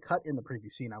 Where did they cut in the preview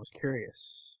scene? I was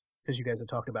curious, because you guys had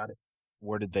talked about it.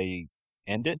 Where did they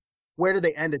end it? Where did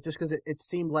they end it? Just because it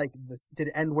seemed like, did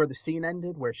it end where the scene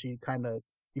ended, where she kind of,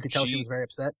 you could tell she was very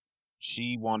upset?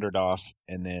 She wandered off,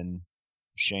 and then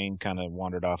Shane kind of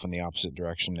wandered off in the opposite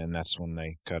direction, and that's when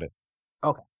they cut it.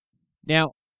 Okay.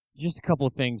 Now, just a couple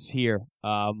of things here.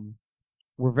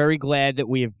 We're very glad that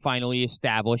we have finally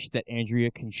established that Andrea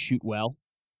can shoot well.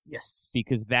 Yes.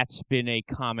 Because that's been a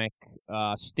comic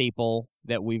staple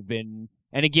that we've been...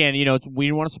 And again, you know, we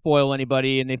didn't want to spoil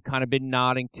anybody, and they've kind of been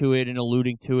nodding to it and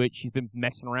alluding to it. She's been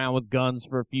messing around with guns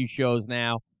for a few shows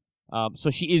now. So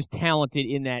she is talented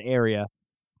in that area.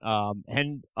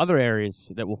 And other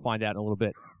areas that we'll find out in a little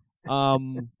bit.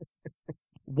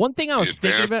 One thing I was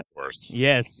thinking about...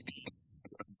 Yes.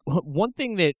 One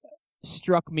thing that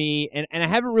struck me, and I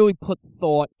haven't really put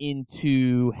thought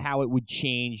into how it would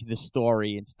change the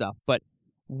story and stuff, but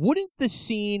wouldn't the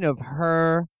scene of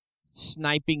her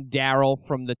sniping Daryl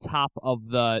from the top of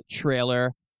the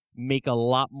trailer make a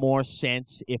lot more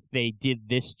sense if they did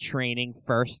this training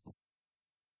first?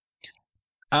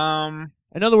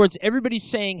 In other words, everybody's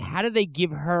saying, how did they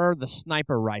give her the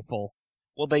sniper rifle?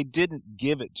 Well, they didn't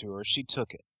give it to her. She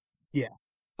took it. Yeah.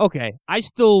 Okay. I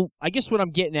guess what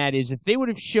I'm getting at is if they would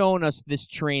have shown us this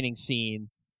training scene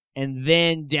and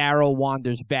then Daryl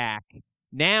wanders back,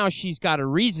 now she's got a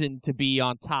reason to be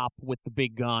on top with the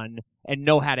big gun and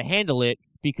know how to handle it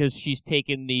because she's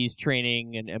taken these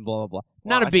training and blah, blah, blah.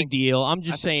 Not a big deal. I'm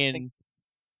just saying.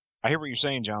 I hear what you're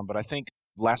saying, John, but I think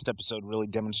last episode really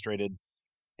demonstrated,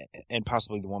 and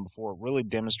possibly the one before, really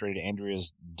demonstrated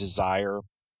Andrea's desire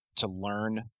to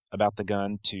learn about the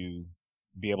gun, to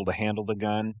be able to handle the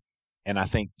gun. And I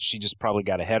think she just probably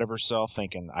got ahead of herself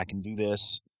thinking, I can do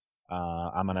this.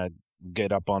 I'm going to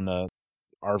get up on the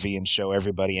RV and show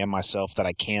everybody and myself that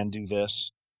I can do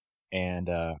this. And,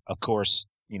 of course,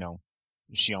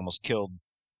 she almost killed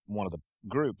one of the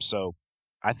group. So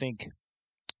I think,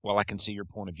 while I can see your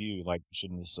point of view, like,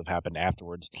 shouldn't this have happened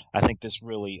afterwards? I think this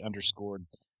really underscored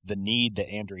the need that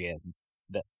Andrea,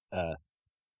 the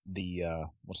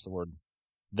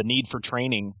need for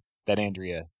training that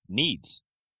Andrea needs,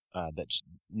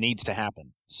 needs to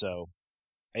happen. So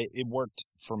it worked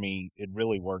for me. It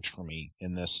really worked for me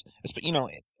in this.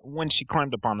 When she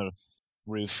climbed up on the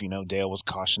roof, Dale was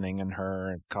cautioning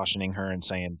her and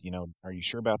saying, are you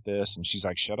sure about this? And she's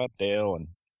like, shut up, Dale. And,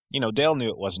 Dale knew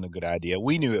it wasn't a good idea.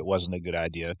 We knew it wasn't a good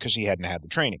idea because she hadn't had the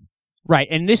training. Right.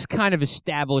 And this kind of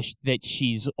established that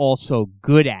she's also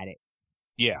good at it.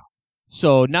 Yeah.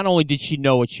 So not only did she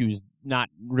not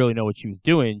really know what she was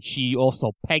doing, she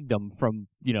also pegged him from,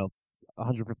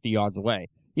 150 yards away.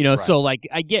 Right. So like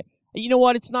I get,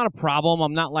 what? It's not a problem.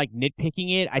 I'm not like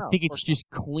nitpicking it. I think it's just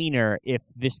cleaner if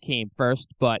this came first,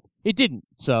 but it didn't.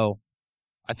 So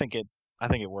I think it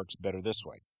works better this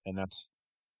way. That's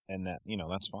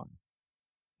fine.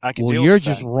 You're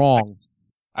just wrong.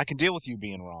 I can deal with you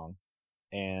being wrong,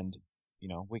 and,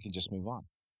 we can just move on.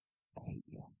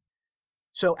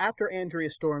 So after Andrea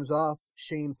storms off,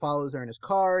 Shane follows her in his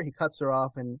car. He cuts her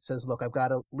off and says, look, I've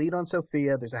got a lead on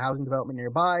Sophia. There's a housing development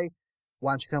nearby.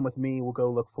 Why don't you come with me? We'll go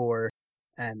look for her.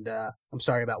 And I'm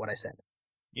sorry about what I said.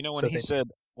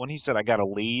 When he said I got a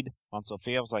lead on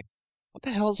Sophia, I was like, what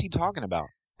the hell is he talking about?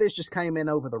 This just came in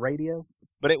over the radio.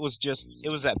 But it was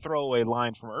that throwaway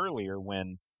line from earlier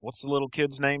when, what's the little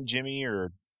kid's name? Jimmy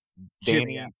or Danny?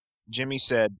 Jimmy, yeah. Jimmy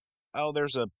said, oh,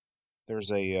 there's a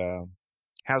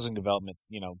housing development,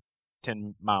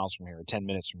 10 miles from here, or 10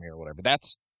 minutes from here, or whatever.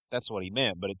 That's what he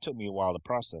meant, but it took me a while to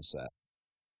process that.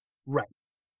 Right.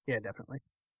 Yeah, definitely.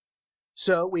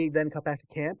 So we then cut back to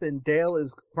camp, and Dale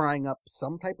is frying up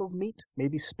some type of meat,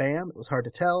 maybe Spam. It was hard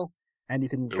to tell. And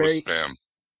It was Spam.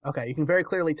 Okay, you can very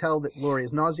clearly tell that Laurie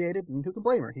is nauseated, and who can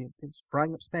blame her? He's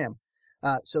frying up Spam.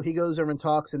 So he goes over and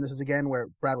talks, and this is again where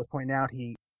Brad was pointing out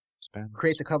he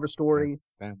creates a cover story.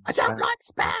 Spam, I don't like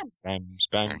Spam! Can I have your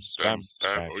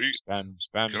Spam?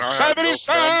 Because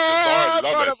I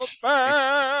love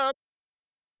it.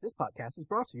 This podcast is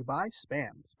brought to you by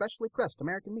Spam, specially pressed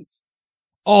American meats.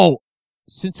 Oh,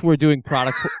 since we're doing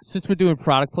product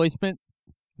placement,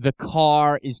 the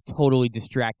car is totally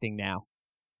distracting now.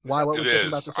 Why? What was different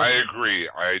about this? I agree.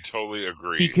 I totally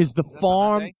agree. Because the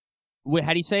farm. Wait,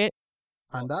 how do you say it?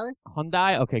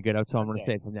 Hyundai? Okay, good. So I'm going to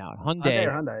say it from now on. Hyundai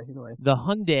or Hyundai, either way. The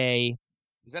Hyundai.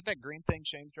 Is that green thing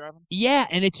Shane's driving? Yeah,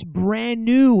 and it's brand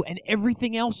new, and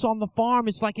everything else on the farm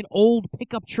is like an old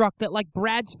pickup truck that like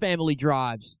Brad's family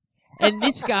drives. And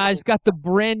this guy's got the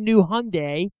brand new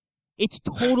Hyundai. It's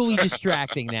totally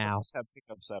distracting now. Let's have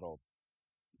pickups that old.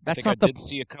 That's I did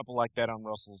see a couple like that on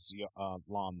Russell's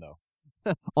lawn, though.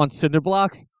 On cinder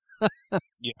blocks?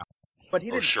 Yeah. But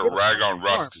he didn't sure rag on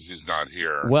Russ because he's not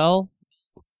here. Well,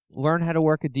 learn how to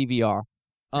work a DVR.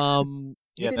 You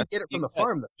didn't get it from the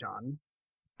farm, though, John.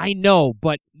 I know,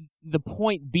 but the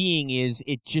point being is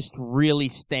it just really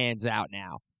stands out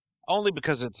now. Only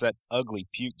because it's that ugly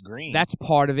puke green. That's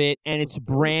part of it, and it's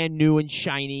brand new and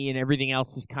shiny, and everything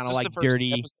else is kind of like dirty.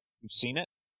 You've seen it?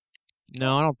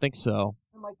 No, I don't think so.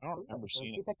 I don't remember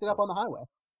seeing it. He picked it up on the highway.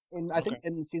 I think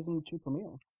in the season 2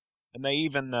 premiere. And they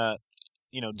even,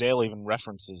 Dale even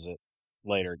references it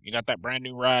later. You got that brand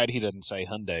new ride? He doesn't say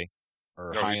Hyundai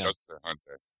or No, Hyundai. he does say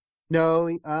Hyundai. No,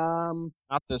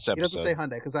 not this episode. He doesn't say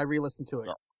Hyundai because I re-listened to it.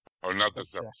 No. Oh, not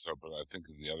this episode, but I think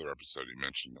in the other episode he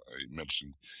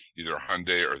mentioned either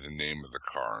Hyundai or the name of the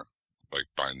car, like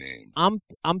by name.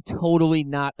 I'm totally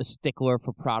not a stickler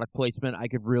for product placement. I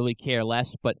could really care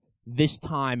less, but this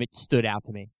time it stood out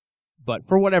to me. But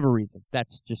for whatever reason,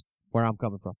 that's just where I'm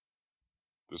coming from.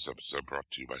 This episode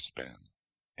brought to you by Spam.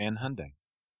 And Hyundai.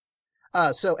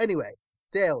 So anyway,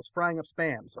 Dale's frying up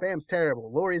Spam. Spam's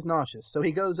terrible. Laurie's nauseous. So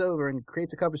he goes over and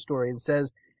creates a cover story and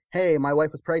says, hey, my wife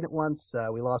was pregnant once.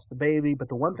 We lost the baby. But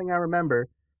the one thing I remember,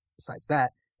 besides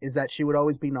that, is that she would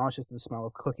always be nauseous to the smell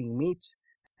of cooking meat.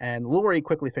 And Laurie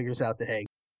quickly figures out that, hey,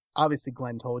 obviously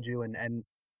Glenn told you, and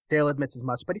Dale admits as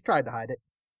much, but he tried to hide it.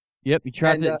 Yep, he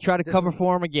tried to cover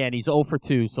for him again. He's 0 for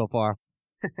 2 so far.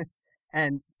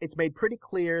 And it's made pretty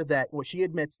clear that, well, she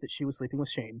admits that she was sleeping with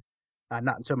Shane.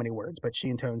 Not in so many words, but she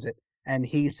intones it. And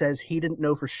he says he didn't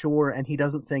know for sure, and he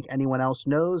doesn't think anyone else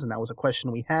knows, and that was a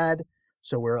question we had.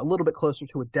 So we're a little bit closer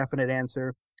to a definite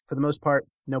answer. For the most part,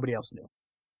 nobody else knew.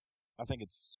 I think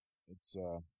it's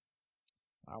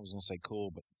I was going to say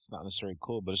cool, but it's not necessarily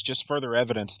cool, but it's just further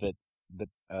evidence that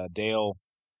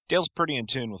Dale's pretty in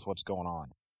tune with what's going on.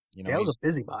 You know, Dale's a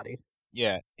busybody.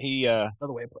 Yeah,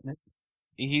 Another way of putting it.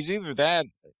 He's either that,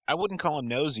 I wouldn't call him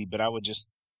nosy, but I would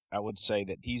say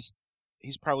that he's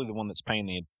probably the one that's paying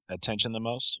the attention the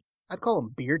most. I'd call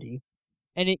him beardy.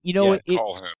 And call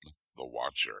him the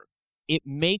Watcher. It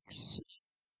makes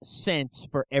sense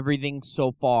for everything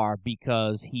so far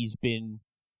because he's been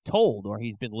told or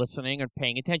he's been listening or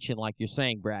paying attention, like you're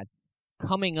saying, Brad.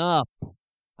 Coming up,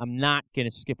 I'm not going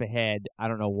to skip ahead. I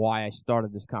don't know why I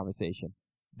started this conversation.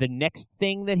 The next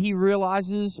thing that he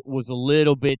realizes was a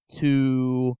little bit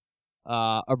too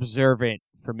observant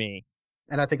for me.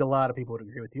 And I think a lot of people would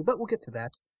agree with you, but we'll get to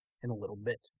that in a little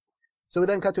bit. So we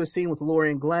then cut to a scene with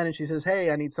Laurie and Glenn, and she says,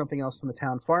 hey, I need something else from the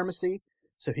town pharmacy.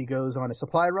 So he goes on a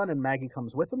supply run, and Maggie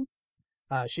comes with him.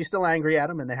 She's still angry at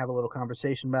him, and they have a little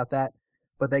conversation about that.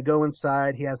 But they go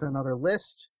inside. He has another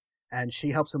list, and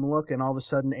she helps him look, and all of a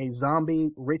sudden a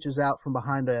zombie reaches out from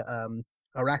behind a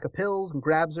rack of pills and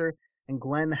grabs her, and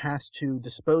Glenn has to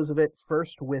dispose of it,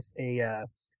 first with a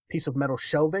piece of metal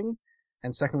shelving,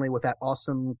 and secondly with that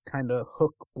awesome kind of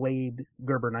hook blade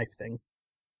Gerber knife thing.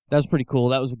 That was pretty cool.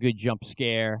 That was a good jump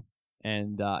scare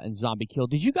and zombie kill.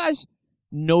 Did you guys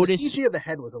notice? The CG of the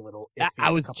head was a little iffy.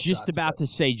 I was just about to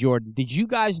say, Jordan, did you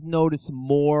guys notice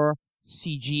more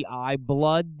CGI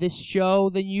blood this show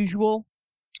than usual?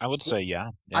 I would say,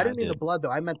 yeah. I didn't mean the blood,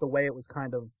 though. I meant the way it was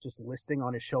kind of just listing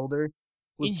on his shoulder.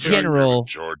 In general,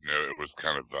 Jordan, it was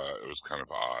kind of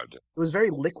odd. It was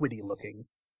very liquidy looking.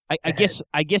 I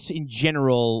guess in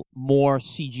general, more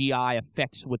CGI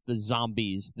effects with the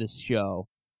zombies this show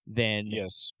than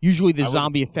usually the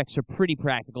zombie effects are pretty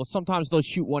practical. Sometimes they'll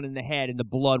shoot one in the head and the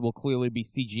blood will clearly be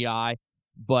CGI,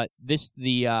 but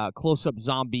the close-up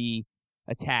zombie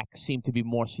attack seemed to be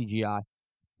more CGI.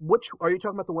 Which are you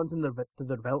talking about? The ones in the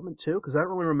development too? Because I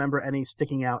don't really remember any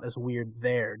sticking out as weird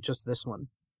there. Just this one.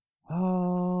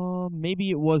 Maybe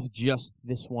it was just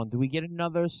this one. Do we get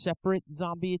another separate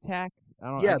zombie attack?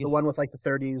 The one with like the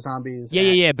 30 zombies.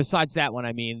 Yeah. Besides that one,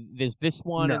 I mean, there's this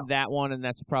one and that one, and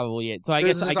that's probably it. So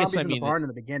there's zombies in the barn in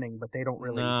the beginning, but they don't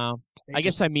really. No, I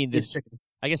guess I mean this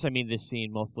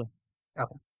scene mostly.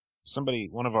 Okay.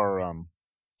 One of our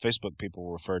Facebook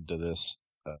people referred to this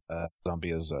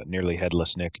zombie as nearly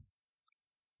headless Nick.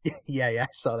 Yeah, I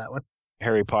saw that one.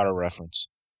 Harry Potter reference.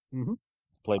 Mm-hmm.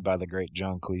 Played by the great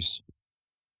John Cleese.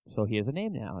 So he has a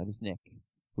name now. It is Nick.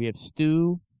 We have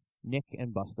Stu, Nick,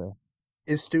 and Buster.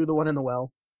 Is Stu the one in the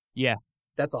well? Yeah.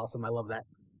 That's awesome. I love that.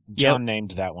 John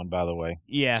named that one, by the way.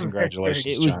 Yeah.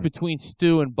 Congratulations, It was John. between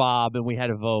Stu and Bob, and we had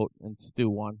a vote, and Stu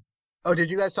won. Oh, did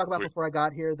you guys talk about before I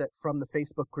got here that from the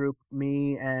Facebook group,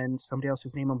 me and somebody else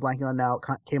whose name I'm blanking on now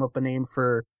came up a name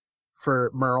for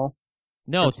Merle?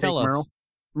 No, tell us. Merle?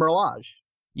 Merlage.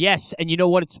 Yes, and you know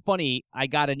what? It's funny. I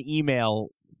got an email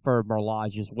for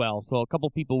Merlage as well, so a couple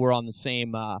people were on the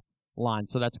same line,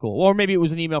 so that's cool. Or maybe it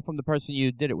was an email from the person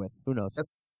you did it with. Who knows? That's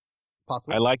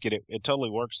possible. I like it. It totally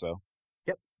works, though.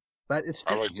 Yep. But it's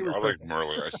I like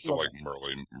Merle. I still like Merle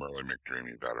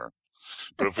McDreamy better.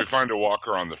 But if we find a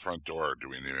walker on the front door, do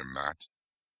we name him Matt?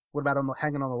 What about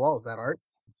hanging on the wall? Is that art?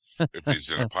 If he's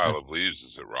in a pile of leaves,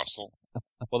 is it Russell?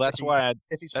 Well, that's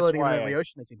if he's floating in the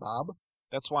ocean, is he Bob?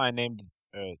 That's why I named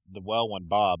the well one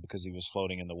Bob, because he was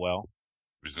floating in the well.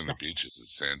 If he's in the beach, is it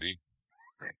Sandy?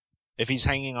 If he's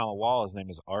hanging on a wall, his name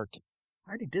is Art. I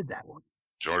already did that one.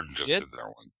 Jordan just did that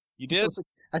one. You did?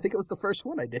 I think it was the first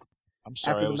one I did. I'm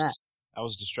sorry. After I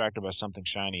was distracted by something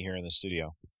shiny here in the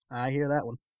studio. I hear that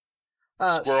one.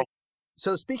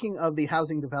 So speaking of the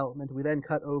housing development, we then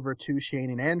cut over to Shane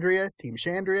and Andrea, Team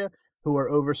Shandria, who are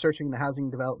over searching the housing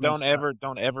development.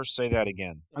 Don't ever say that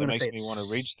again. That makes me want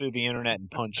to reach through the internet and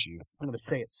punch you. I'm going to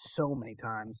say it so many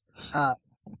times.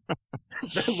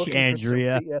 They're looking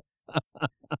Andrea. for Sophia.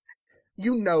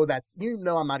 You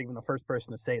know I'm not even the first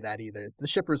person to say that either. The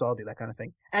shippers all do that kind of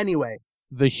thing. Anyway,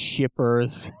 The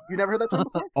shippers. You never heard that term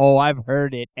before? Oh, I've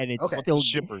heard it, and it's Okay. What's still the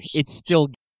shippers? It's still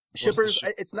Shippers,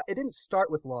 it's not. It didn't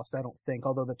start with Lost, I don't think,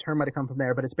 although the term might have come from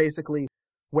there. But it's basically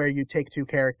where you take two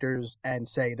characters and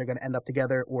say they're going to end up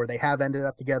together, or they have ended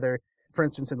up together. For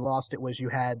instance, in Lost, it was you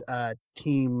had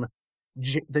team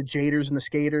the Jaders and the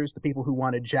Skaters, the people who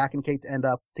wanted Jack and Kate to end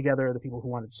up together, the people who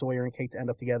wanted Sawyer and Kate to end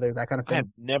up together, that kind of I thing. have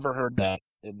never heard that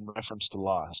in reference to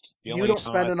Lost. The You only don't time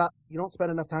spend I- enough. You don't spend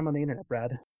enough time on the internet,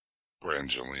 Brad.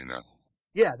 Brangelina.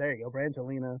 Yeah, there you go.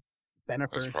 Brangelina, That's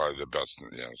Bennifer. probably the best.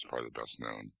 Yeah, it's probably the best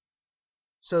known.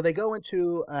 So they go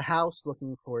into a house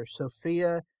looking for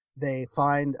Sophia. They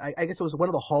find, I guess it was one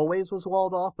of the hallways was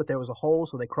walled off, but there was a hole,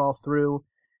 so they crawl through,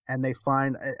 and they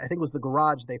find, I think it was the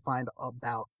garage, they find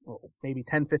about maybe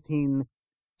 10, 15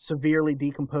 severely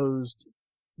decomposed,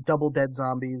 double dead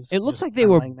zombies. It looks just like they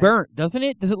kinda were laying there. burnt, doesn't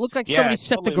it? Does it look like Yeah, somebody it set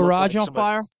the totally looked garage like on somebody-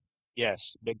 fire?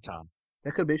 Yes, big time.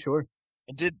 That could be, sure.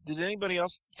 And did anybody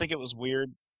else think it was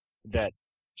weird that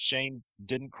Shane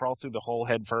didn't crawl through the hole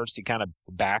head first? He kind of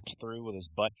backed through with his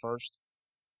butt first?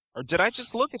 Or did I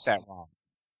just look at that wrong?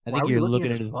 I Why think were you you're looking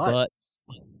looking at at his his butt?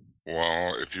 butt.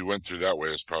 Well, if he went through that way,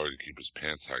 it's probably to keep his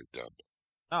pants hiked up.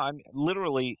 No, I mean,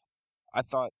 literally, I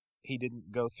thought he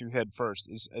didn't go through head first.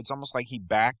 It's almost like he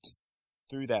backed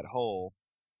through that hole,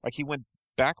 like he went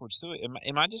backwards through it.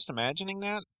 Am I just imagining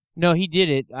that? No, he did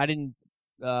it. I didn't,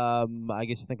 I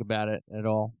guess, think about it at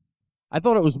all. I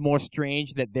thought it was more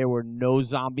strange that there were no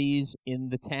zombies in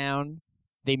the town.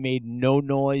 They made no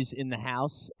noise in the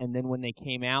house, and then when they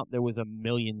came out, there was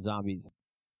 1,000,000 zombies.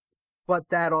 But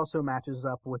that also matches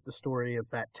up with the story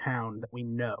of that town that we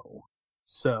know.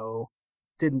 So,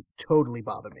 didn't totally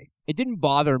bother me. It didn't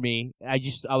bother me. I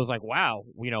was like, wow,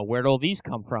 where'd all these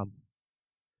come from?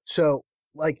 So,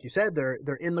 like you said, they're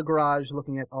in the garage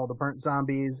looking at all the burnt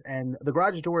zombies, and the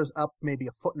garage door is up maybe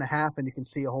 1.5 feet, and you can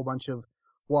see a whole bunch of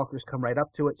walkers come right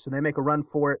up to it. So they make a run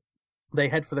for it. They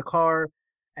head for the car,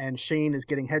 and Shane is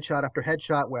getting headshot after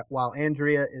headshot, while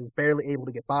Andrea is barely able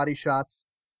to get body shots.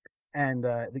 And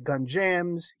the gun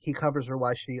jams. He covers her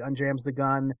while she unjams the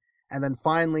gun. And then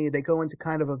finally, they go into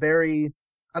kind of a very...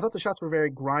 I thought the shots were very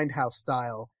Grindhouse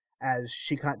style, as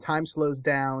time slows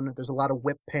down. There's a lot of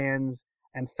whip pans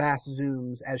and fast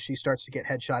zooms as she starts to get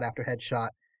headshot after headshot,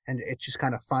 and it just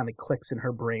kind of finally clicks in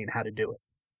her brain how to do it.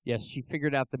 Yes, she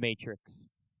figured out the Matrix.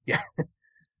 Yeah.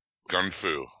 Gun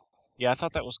fu. Yeah, I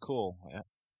thought that was cool.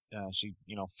 She,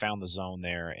 found the zone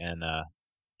there, and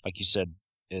like you said,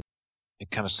 it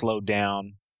kind of slowed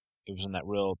down. It was in that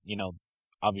real,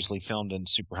 obviously filmed in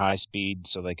super high speed,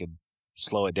 so they could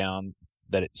slow it down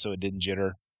so it didn't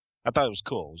jitter. I thought it was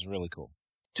cool. It was really cool.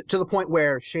 To the point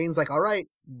where Shane's like, all right,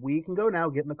 we can go now,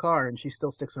 get in the car, and she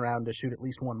still sticks around to shoot at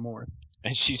least one more.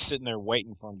 And she's sitting there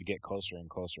waiting for him to get closer and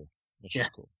closer, which is Yeah.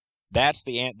 cool.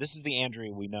 This is the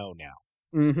Andrea we know now.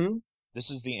 Mm-hmm.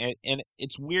 And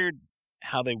it's weird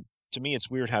to me, it's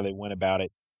weird how they went about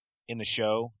it in the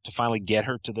show to finally get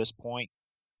her to this point.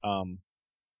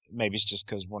 Maybe it's just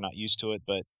because we're not used to it,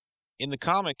 but in the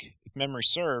comic, if memory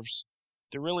serves,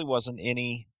 there really wasn't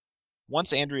any.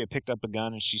 Once Andrea picked up a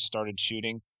gun and she started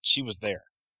shooting, she was there.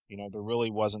 There really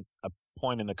wasn't a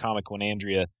point in the comic when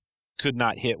Andrea could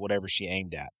not hit whatever she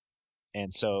aimed at.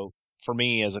 And so, for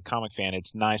me as a comic fan,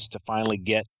 it's nice to finally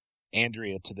get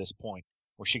Andrea to this point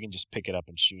where she can just pick it up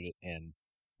and shoot it and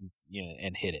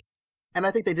hit it. And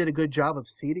I think they did a good job of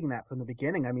seeding that from the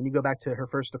beginning. I mean, you go back to her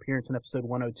first appearance in episode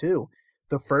 102.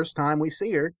 The first time we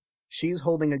see her, she's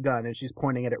holding a gun and she's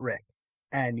pointing it at Rick.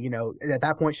 And, at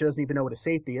that point, she doesn't even know what a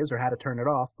safety is or how to turn it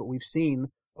off. But we've seen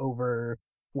over,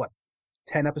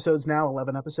 10 episodes now,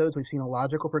 11 episodes, we've seen a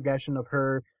logical progression of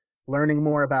her learning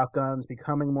more about guns,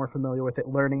 becoming more familiar with it,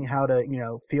 learning how to,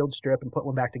 field strip and put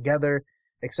one back together,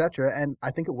 etc. And I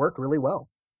think it worked really well.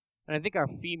 And I think our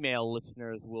female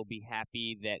listeners will be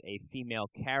happy that a female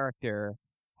character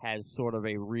has sort of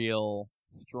a real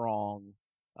strong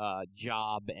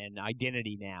job and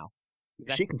identity now.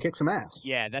 She can kick some ass.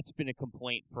 Yeah, that's been a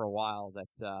complaint for a while, that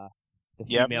the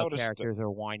Yeah, I've female noticed characters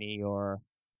are whiny or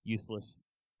useless.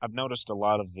 I've noticed a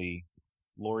lot of the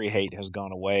Lori hate has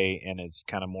gone away and it's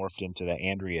kind of morphed into the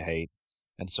Andrea hate.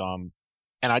 And so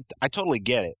I totally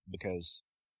get it because,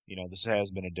 this has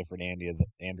been a different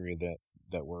Andrea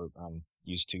that we're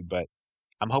used to, but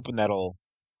I'm hoping that'll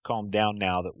calm down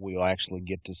now that we'll actually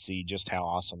get to see just how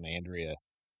awesome Andrea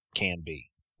can be.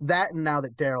 That, and now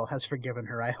that Daryl has forgiven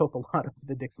her, I hope a lot of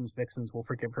the Dixon's Vixens will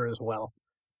forgive her as well.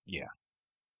 Yeah.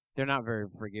 They're not very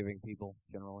forgiving people,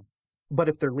 generally. But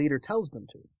if their leader tells them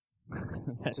to.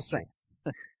 That's Just saying.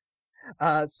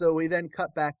 So we then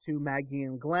cut back to Maggie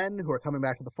and Glenn, who are coming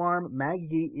back to the farm.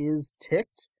 Maggie is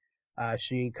ticked.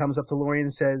 She comes up to Lori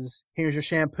and says, here's your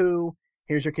shampoo,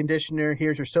 Here's your conditioner.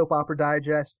 Here's your soap opera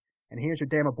digest. And here's your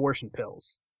damn abortion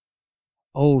pills.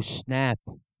 Oh, snap.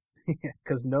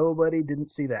 Because nobody didn't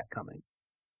see that coming.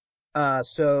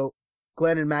 So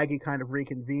Glenn and Maggie kind of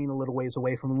reconvene a little ways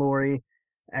away from Lori.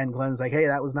 And Glenn's like, hey,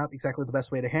 that was not exactly the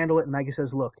best way to handle it. And Maggie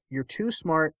says, look, you're too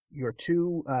smart. You're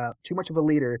too much of a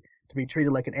leader to be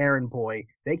treated like an errand boy.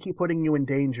 They keep putting you in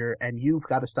danger, and you've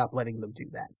got to stop letting them do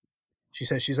that. She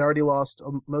says she's already lost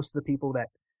most of the people that,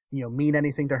 mean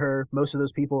anything to her. Most of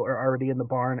those people are already in the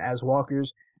barn as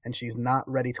walkers, and she's not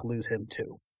ready to lose him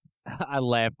too. I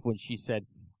laughed when she said,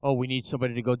 oh, we need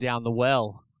somebody to go down the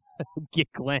well. Get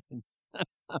Glenn.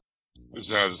 Is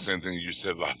that the same thing you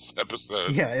said last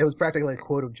episode? Yeah, it was practically a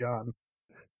quote of John.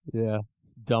 Yeah.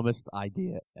 Dumbest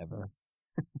idea ever.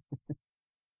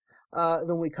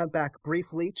 Then we cut back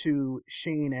briefly to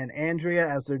Shane and Andrea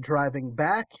as they're driving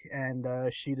back, and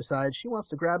she decides she wants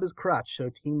to grab his crotch. So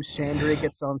Team Chandria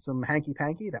gets on some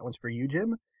hanky-panky. That one's for you,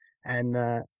 Jim. And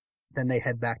then they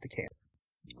head back to camp.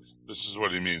 This is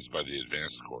what he means by the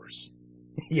advanced course.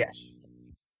 Yes.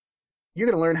 You're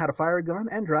going to learn how to fire a gun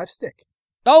and drive stick.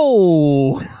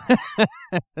 Oh!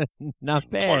 Not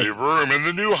bad. Plenty of room in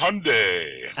the new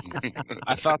Hyundai.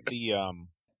 I thought the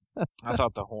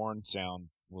horn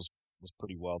sound was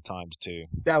pretty well timed too.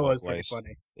 That was pretty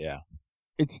funny. Yeah.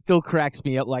 It still cracks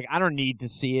me up. Like, I don't need to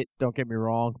see it, don't get me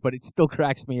wrong, but it still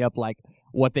cracks me up, like,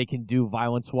 what they can do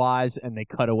violence-wise, and they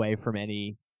cut away from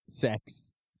any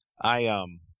sex. I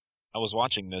was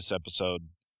watching this episode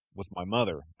with my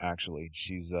mother, actually.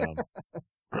 She's, I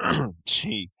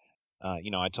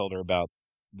told her about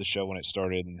the show when it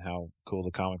started and how cool the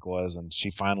comic was, and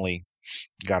she finally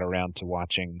got around to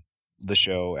watching the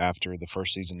show after the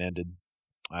first season ended.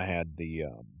 I had the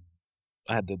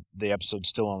episode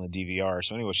still on the DVR.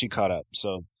 So anyway, she caught up.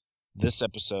 So this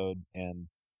episode, and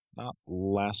not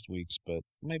last week's, but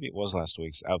maybe it was last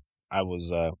week's, I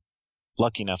was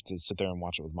lucky enough to sit there and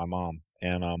watch it with my mom.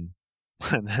 And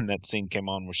and then that scene came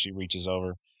on where she reaches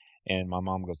over and my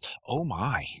mom goes, "Oh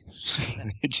my."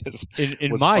 It just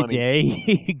in was my funny.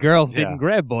 day, girls Yeah. didn't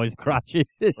grab boys' crotches.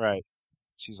 Right.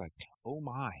 She's like, "Oh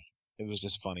my." It was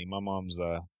just funny. My mom's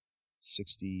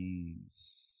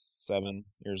 67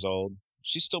 years old.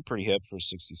 She's still pretty hip for a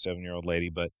 67-year-old lady,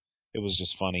 but it was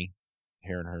just funny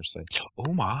hearing her say,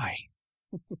 "Oh my."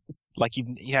 Like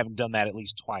you haven't done that at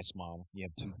least twice, Mom. You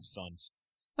have 2 sons.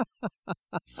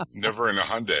 Never in a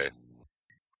Hyundai.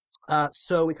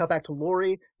 So we cut back to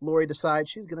Lori. Lori decides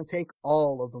she's going to take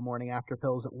all of the morning after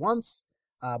pills at once,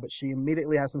 but she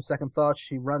immediately has some second thoughts.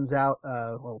 She runs out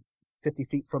 50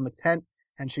 feet from the tent,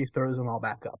 and she throws them all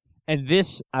back up. And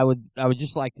this, I would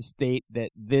just like to state that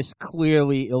this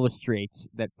clearly illustrates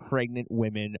that pregnant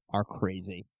women are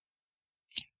crazy.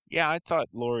 Yeah, I thought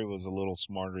Lori was a little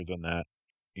smarter than that.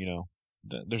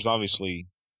 There's obviously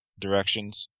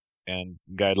directions and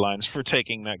guidelines for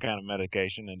taking that kind of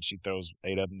medication, and she throws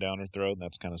 8 of them down her throat, and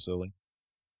that's kind of silly.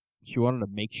 She wanted to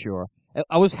make sure.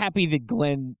 I was happy that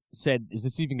Glenn said, is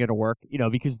this even going to work?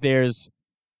 Because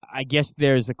I guess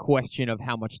there's a question of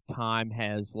how much time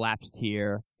has lapsed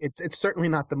here. It's certainly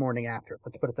not the morning after.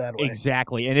 Let's put it that way.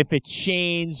 Exactly. And if it's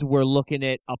Shane's, we're looking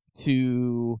at up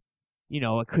to,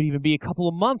 it could even be a couple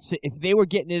of months. If they were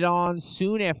getting it on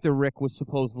soon after Rick was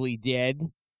supposedly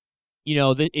dead,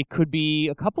 it could be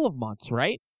a couple of months,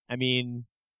 right? I mean...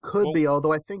 Could be,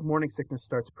 although I think morning sickness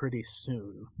starts pretty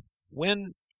soon.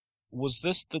 When was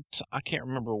this I can't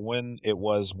remember when it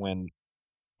was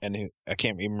I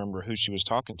can't even remember who she was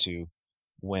talking to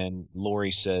when Lori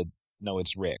said, "No,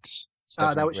 it's Rick's." She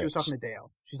was talking to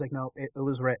Dale. She's like, "No, it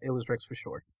was Rick's for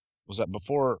sure." Was that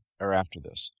before or after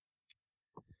this?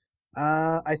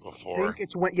 I Before. think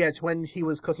it's when he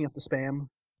was cooking up the Spam.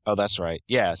 Oh, that's right.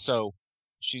 Yeah, so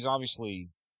she's obviously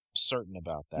certain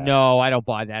about that. No, I don't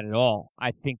buy that at all.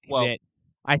 I think Well- that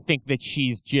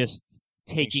she's just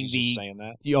I think taking she's just saying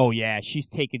that. Oh yeah, she's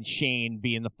taking Shane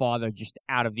being the father just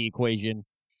out of the equation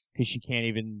because she can't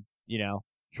even,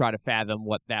 try to fathom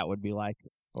what that would be like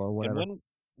or whatever. And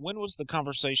when was the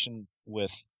conversation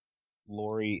with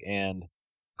Lori and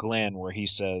Glenn where he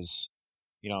says,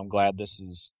 "I'm glad this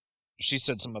is," she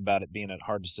said something about it being a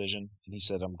hard decision, and he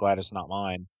said, "I'm glad it's not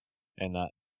mine," and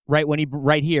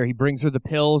Right here, he brings her the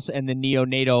pills and the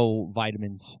neonatal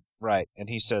vitamins. right, and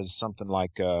he says something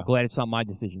like, Glad it's not my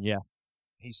decision, yeah.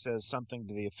 he says something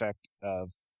to the effect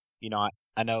of,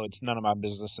 I know it's none of my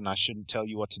business and I shouldn't tell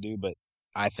you what to do, but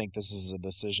I think this is a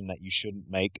decision that you shouldn't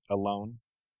make alone.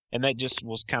 And that just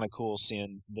was kind of cool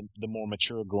seeing the more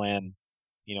mature Glenn,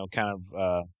 kind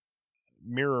of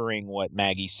mirroring what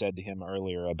Maggie said to him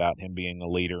earlier about him being a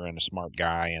leader and a smart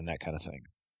guy and that kind of thing.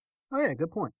 Oh yeah,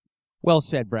 good point. Well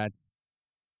said, Brad.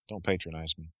 Don't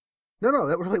patronize me. No,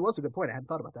 that really was a good point. I hadn't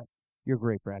thought about that. You're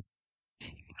great, Brad.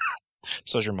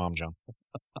 So's your mom, John.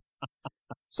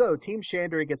 So, Team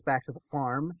Chandra gets back to the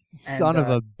farm. Son of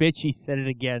a bitch, he said it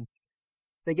again.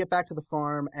 They get back to the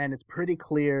farm, and it's pretty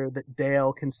clear that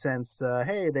Dale can sense,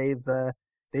 hey,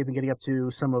 they've been getting up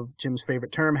to some of Jim's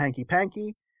favorite term,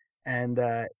 hanky-panky, and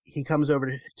he comes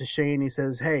over to Shane. He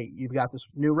says, hey, you've got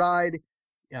this new ride.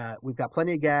 We've got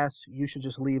plenty of gas. You should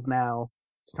just leave now.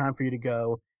 It's time for you to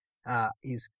go.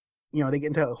 They get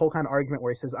into a whole kind of argument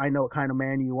where he says, I know what kind of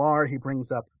man you are. He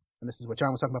brings up, and this is what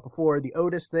John was talking about before, the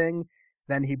Otis thing.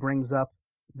 Then he brings up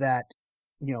that,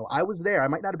 I was there. I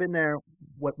might not have been there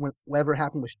whatever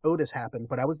happened with Otis happened,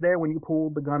 but I was there when you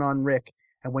pulled the gun on Rick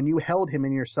and when you held him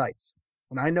in your sights.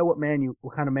 And I know what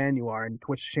kind of man you are. And to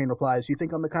which Shane replies, you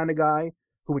think I'm the kind of guy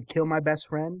who would kill my best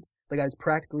friend? The guy's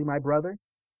practically my brother?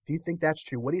 If you think that's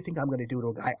true, what do you think I'm going to do to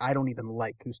a guy I don't even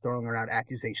like who's throwing around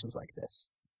accusations like this?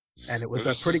 And it was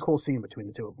a pretty cool scene between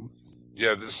the two of them.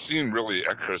 Yeah, this scene really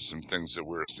echoes some things that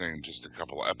we were saying just a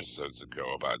couple of episodes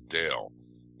ago about Dale.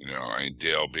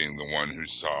 Dale being the one who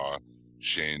saw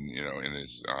Shane, in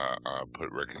his,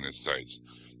 put Rick in his sights.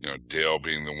 Dale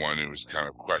being the one who was kind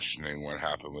of questioning what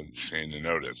happened with Shane and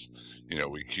Otis.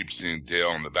 We keep seeing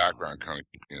Dale in the background kind of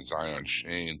keeping his eye on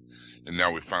Shane. And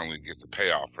now we finally get the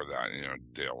payoff for that.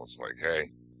 Dale was like,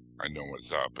 hey, I know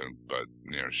what's up. But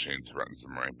Shane threatens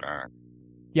him right back.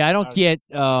 Yeah, I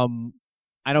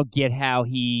don't get how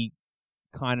he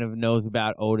kind of knows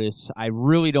about Otis. I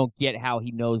really don't get how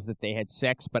he knows that they had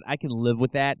sex, but I can live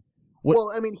with that.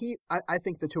 Well, I mean, I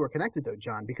think the two are connected, though,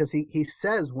 John, because he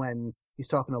says when he's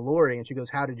talking to Lori and she goes,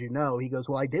 how did you know? He goes,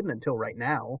 well, I didn't until right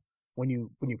now when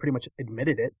you pretty much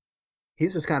admitted it.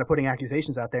 He's just kind of putting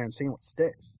accusations out there and seeing what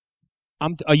sticks.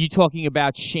 Are you talking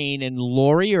about Shane and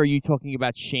Lori, or are you talking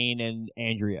about Shane and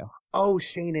Andrea? Oh,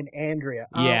 Shane and Andrea.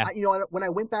 Yeah. When I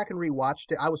went back and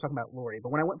rewatched it, I was talking about Lori, but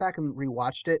when I went back and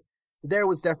rewatched it, there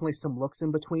was definitely some looks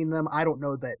in between them. I don't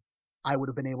know that I would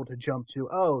have been able to jump to,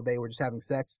 they were just having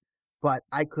sex, but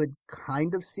I could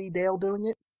kind of see Dale doing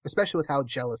it, especially with how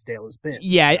jealous Dale has been.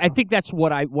 Yeah, I think that's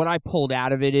what I pulled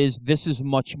out of it is this is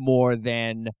much more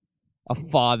than a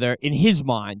father, in his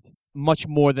mind, much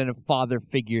more than a father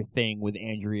figure thing with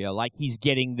Andrea. Like he's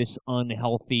getting this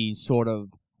unhealthy sort of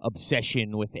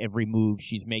obsession with every move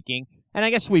she's making. And I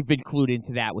guess we've been clued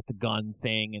into that with the gun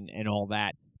thing and all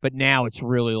that. But now it's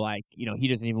really like, he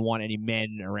doesn't even want any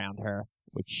men around her,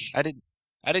 which I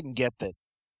didn't get that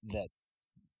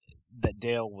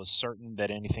Dale was certain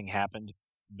that anything happened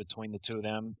between the two of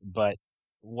them, but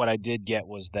what I did get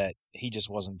was that he just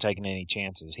wasn't taking any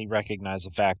chances. He recognized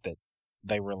the fact that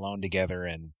they were alone together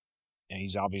and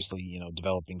he's obviously,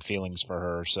 developing feelings for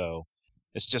her, so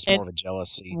it's just more of a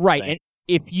jealousy right, thing. and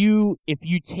if you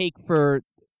take for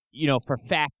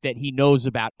fact that he knows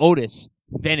about Otis,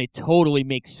 then it totally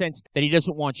makes sense that he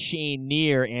doesn't want Shane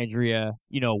near Andrea,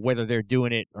 whether they're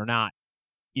doing it or not.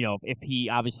 If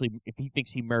he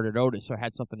thinks he murdered Otis or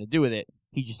had something to do with it,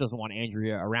 he just doesn't want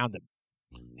Andrea around him.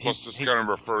 Plus, this kind of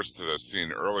refers to the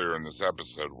scene earlier in this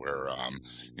episode where,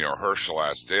 Herschel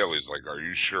asked Dale, he's like, are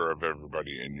you sure of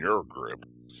everybody in your group?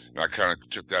 And I kind of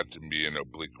took that to be an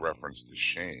oblique reference to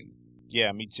Shane.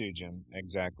 Yeah, me too, Jim.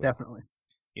 Exactly. Definitely.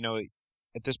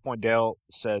 At this point, Dale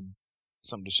said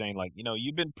something to Shane like,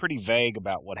 you've been pretty vague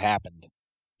about what happened,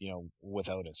 with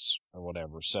Otis or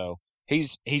whatever. So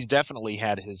he's definitely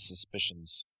had his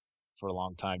suspicions for a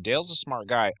long time. Dale's a smart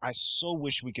guy. I so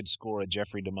wish we could score a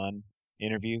Jeffrey DeMunn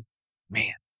interview.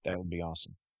 Man, that would be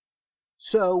awesome.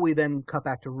 So we then cut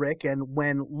back to Rick, and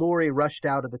when Lori rushed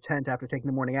out of the tent after taking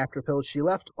the morning after pill, she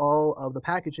left all of the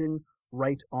packaging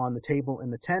right on the table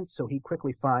in the tent, so he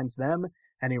quickly finds them,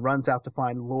 and he runs out to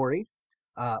find Lori.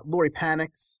 Lori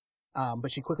panics,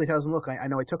 but she quickly tells him, look, I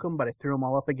know I took them, but I threw them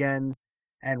all up again.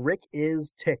 And Rick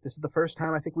is ticked. This is the first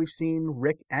time I think we've seen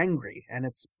Rick angry, and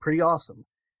it's pretty awesome.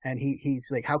 And he's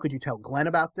like, how could you tell Glenn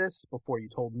about this before you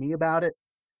told me about it?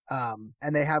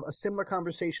 And they have a similar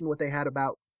conversation what they had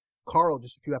about Carl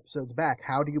just a few episodes back.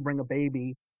 How do you bring a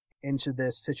baby into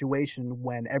this situation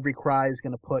when every cry is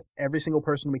going to put every single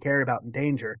person we care about in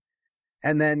danger?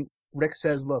 And then Rick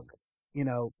says, look,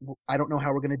 I don't know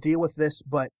how we're going to deal with this,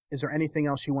 but is there anything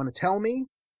else you want to tell me?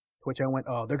 To which I went,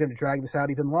 they're going to drag this out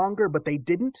even longer, but they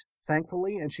didn't,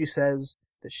 thankfully. And she says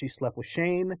that she slept with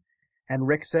Shane. And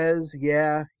Rick says,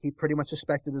 yeah, he pretty much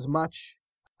suspected as much.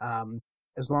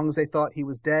 As long as they thought he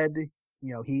was dead,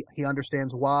 he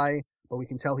understands why, but we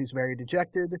can tell he's very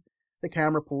dejected. The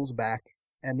camera pulls back,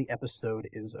 and the episode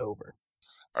is over.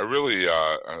 I really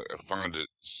found it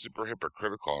super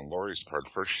hypocritical on Lori's part.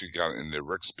 First, she got into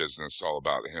Rick's business all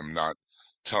about him not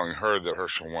telling her that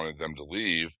Herschel wanted them to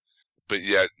leave. but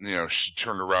yet, she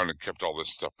turned around and kept all this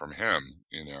stuff from him,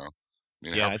 I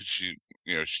mean, how could she,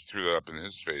 she threw that up in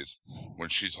his face when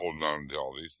she's holding on to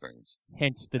all these things.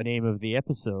 Hence the name of the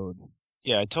episode.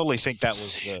 Yeah, I totally think that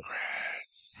was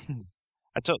Secrets.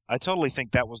 I totally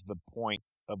think that was the point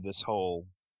of this whole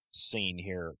scene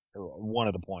here, or one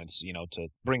of the points, to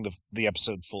bring the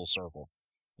episode full circle,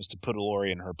 was to put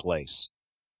Laurie in her place.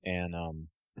 And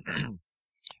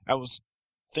I was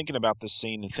thinking about this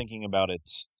scene and thinking about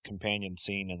its companion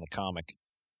scene in the comic.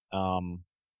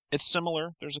 It's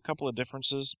similar. There's a couple of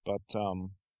differences, but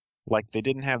like they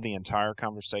didn't have the entire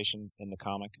conversation in the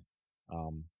comic.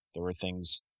 There were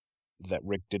things that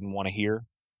Rick didn't want to hear.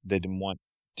 They didn't want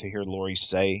to hear Laurie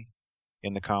say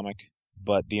in the comic,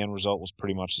 but the end result was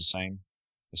pretty much the same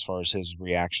as far as his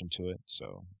reaction to it.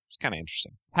 So it's kind of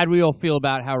interesting. How do we all feel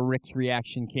about how Rick's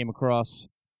reaction came across?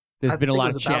 There's been a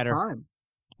lot of chatter. Time.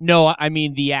 No, I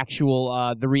mean the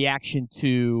actual the reaction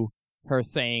to her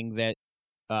saying that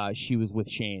she was with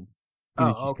Shane.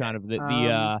 Okay. Kind of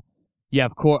yeah,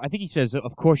 of course. I think he says,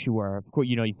 "Of course you were. Of course,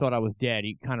 you thought I was dead."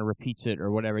 He kind of repeats it or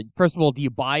whatever. First of all, do you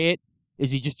buy it? Is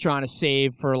he just trying to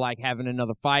save for like having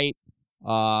another fight?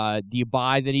 Do you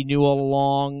buy that he knew all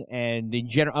along? And in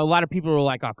general, a lot of people are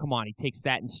like, "Oh, come on, he takes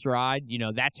that in stride."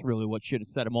 That's really what should have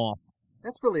set him off.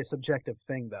 That's really a subjective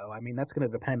thing, though. I mean, that's going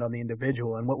to depend on the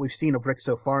individual. And what we've seen of Rick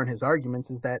so far in his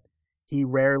arguments is that he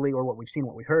rarely, or what we've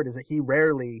heard is that he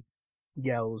rarely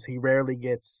yells. He rarely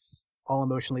gets all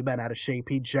emotionally bent out of shape.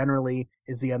 He generally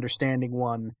is the understanding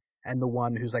one and the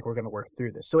one who's like, we're going to work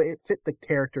through this. So it fit the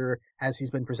character as he's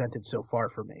been presented so far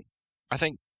for me. I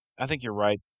think you're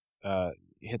right. You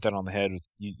hit that on the head.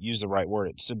 You use the right word.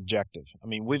 It's subjective. I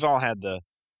mean, we've all had the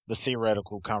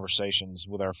theoretical conversations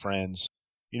with our friends.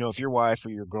 If your wife or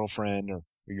your girlfriend or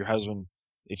your husband,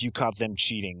 if you caught them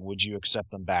cheating, would you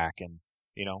accept them back? And,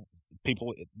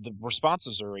 the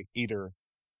responses are either,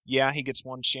 yeah, he gets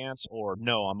one chance, or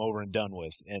no, I'm over and done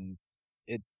with. And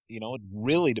it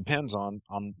really depends on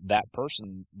that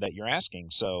person that you're asking.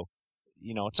 So,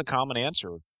 it's a common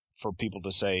answer for people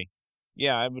to say,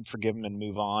 yeah, I would forgive him and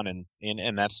move on. And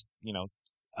that's,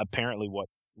 apparently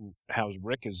how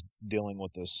Rick is dealing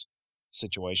with this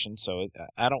situation. So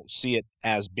I don't see it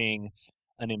as being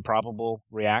an improbable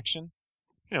reaction,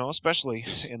 especially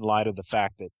in light of the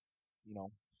fact that,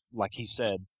 like he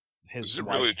said, his Is it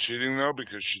wife... really cheating though?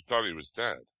 Because she thought he was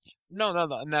dead. No,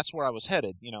 and that's where I was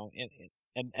headed,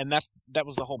 and that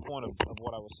was the whole point of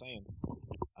what I was saying.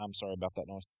 I'm sorry about that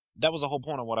noise. That was the whole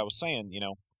point of what I was saying,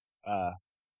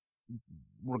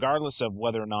 regardless of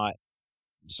whether or not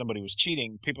somebody was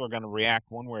cheating, people are going to react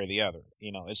one way or the other.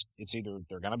 It's either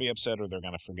they're going to be upset or they're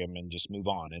going to forgive him and just move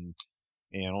on. And,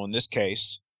 in this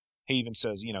case, he even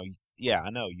says, yeah,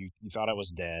 I know you thought I was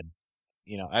dead.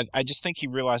 I just think he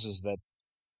realizes that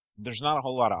there's not a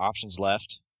whole lot of options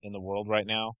left in the world right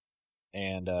now.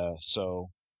 And, so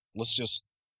let's just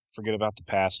forget about the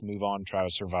past, move on, try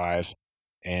to survive.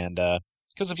 And,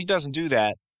 cause if he doesn't do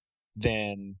that,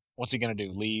 then what's he going to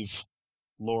do? Leave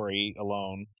Laurie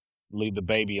alone? Leave the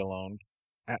baby alone?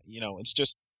 It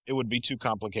would be too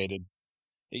complicated.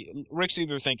 Rick's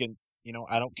either thinking,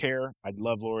 I don't care, I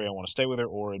love Laurie, I want to stay with her,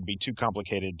 or it'd be too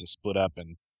complicated to split up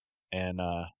and in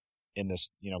this,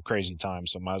 crazy time,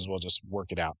 so might as well just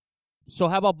work it out. So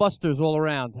how about Busters all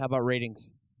around? How about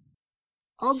ratings?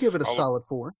 I'll give it a solid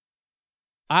 4.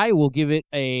 I will give it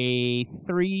a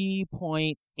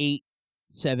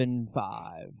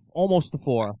 3.875. Almost a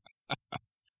 4.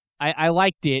 I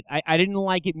liked it. I didn't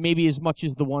like it maybe as much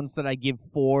as the ones that I give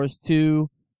 4s to.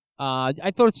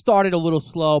 I thought it started a little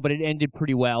slow, but it ended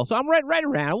pretty well. So I'm right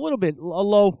around, a little bit, a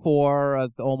low 4,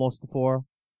 almost a 4,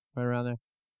 right around there.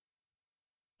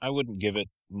 I wouldn't give it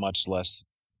much less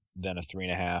than a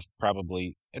 3.5.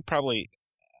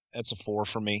 It's a 4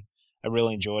 for me. I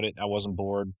really enjoyed it. I wasn't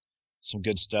bored. Some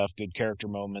good stuff, good character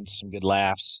moments, some good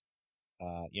laughs.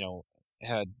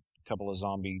 Had a couple of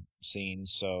zombie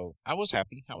scenes, so I was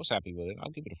happy. With it.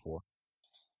 I'll give it a 4.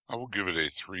 I will give it a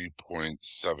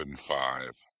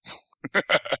 3.75.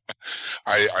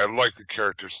 I like the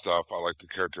character stuff. I like the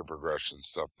character progression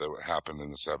stuff that happened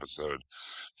in this episode.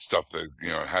 Stuff that,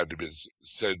 had to be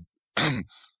said,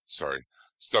 sorry,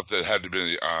 stuff that had to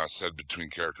be said between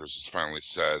characters was finally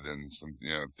said, and some,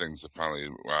 things that finally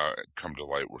come to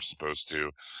light were supposed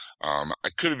to. I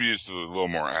could have used a little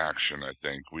more action, I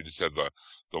think. We just had the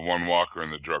one walker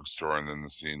in the drugstore and then the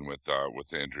scene with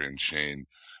Andrea and Shane.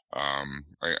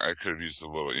 I could have used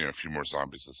a few more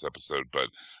zombies this episode, but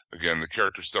again, the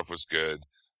character stuff was good.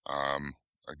 I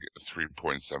get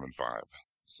 3.75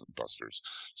 Busters.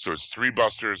 So it's 3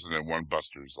 Busters and then 1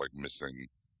 Busters like missing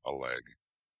a leg.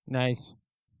 Nice.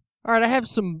 All right, I have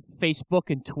some Facebook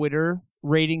and Twitter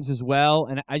ratings as well,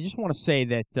 and I just want to say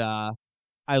that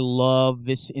I love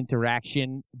this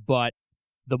interaction, but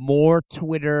the more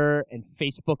Twitter and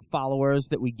Facebook followers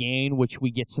that we gain, which we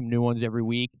get some new ones every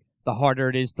week, the harder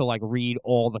it is to like read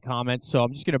all the comments. So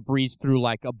I'm just going to breeze through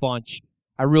like a bunch.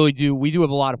 I really do. We do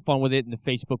have a lot of fun with it in the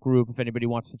Facebook group if anybody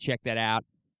wants to check that out.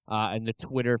 And the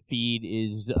Twitter feed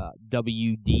is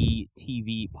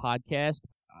WDTV Podcast.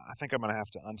 I think I'm going to have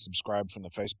to unsubscribe from the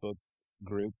Facebook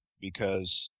group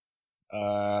because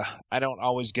I don't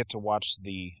always get to watch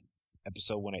the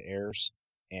episode when it airs,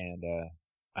 and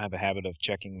I have a habit of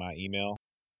checking my email.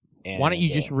 And, why don't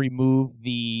you just remove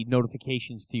the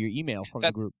notifications to your email from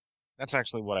the group? That's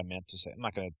actually what I meant to say. I'm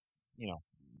not going to,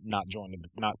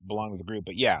 not belong to the group,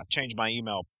 but yeah, change my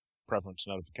email preference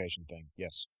notification thing.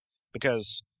 Yes,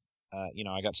 because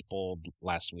I got spoiled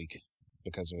last week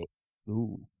because of it.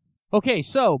 Ooh. Okay,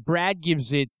 so Brad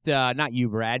gives it, not you,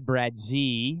 Brad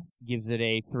Z gives it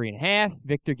a 3.5.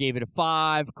 Victor gave it a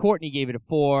 5. Courtney gave it a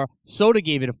 4. Soda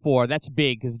gave it a 4. That's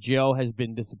big because Joe has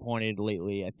been disappointed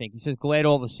lately, I think. He says, glad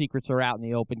all the secrets are out in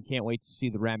the open. Can't wait to see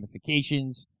the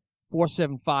ramifications.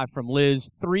 4.75 from Liz.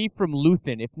 3 from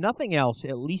Luthen. If nothing else,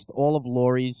 at least all of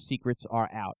Laurie's secrets are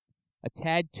out. A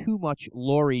tad too much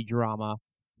Laurie drama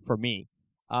for me.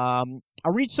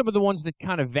 I'll read some of the ones that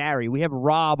kind of vary. We have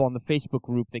Rob on the Facebook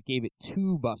group that gave it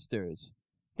 2 busters.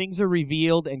 Things are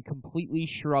revealed and completely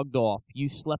shrugged off. You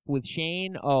slept with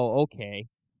Shane? Oh, okay.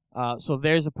 So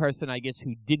there's a person, I guess,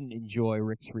 who didn't enjoy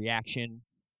Rick's reaction.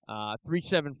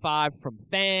 3.75 from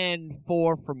Fan,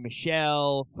 4 from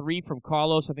Michelle, 3 from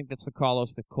Carlos. I think that's the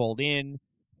Carlos that called in.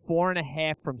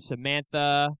 4.5 from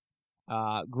Samantha.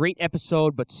 Great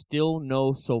episode, but still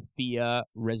no Sophia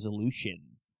resolution.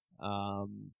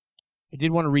 I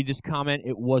did want to read this comment.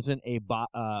 It wasn't a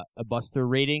buster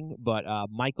rating, but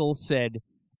Michael said,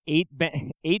 8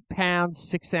 pounds,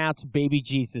 6 ounce baby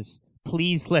Jesus.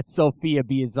 Please let Sophia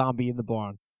be a zombie in the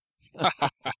barn.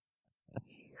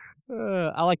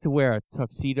 I like to wear a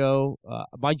tuxedo.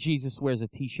 My Jesus wears a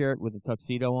T-shirt with a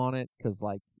tuxedo on it because,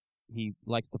 he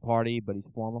likes to party, but he's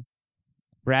formal.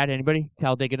 Brad, anybody?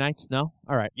 Talladega Nights? No?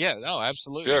 All right. Yeah, no,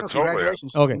 absolutely. Yeah, totally.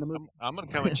 Congratulations. Okay. I'm going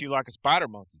to come at you like a spider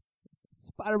monkey.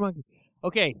 Spider Monkey.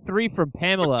 Okay, 3 from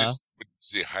Pamela. Which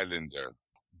is the Highlander.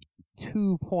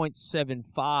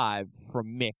 2.75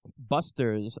 from Mick.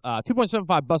 Busters.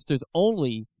 2.75 Busters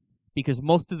only because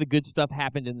most of the good stuff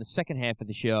happened in the second half of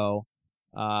the show.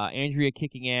 Andrea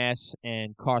kicking ass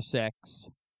and car sex.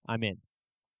 I'm in.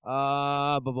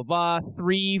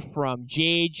 3 from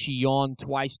Jade. She yawned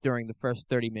twice during the first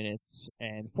 30 minutes.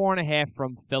 And 4.5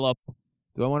 from Philip.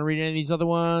 Do I want to read any of these other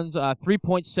ones?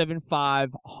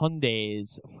 3.75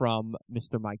 Hyundais from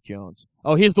Mr. Mike Jones.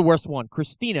 Oh, here's the worst one.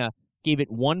 Christina gave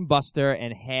it 1 buster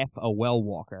and half a well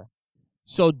walker.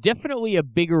 So definitely a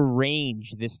bigger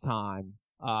range this time.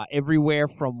 Everywhere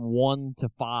from 1 to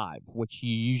 5, which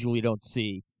you usually don't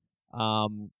see.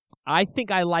 I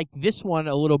think I like this one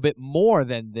a little bit more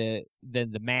than the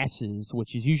masses,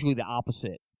 which is usually the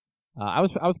opposite. I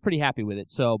was pretty happy with it.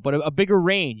 So, but a bigger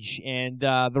range, and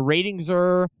the ratings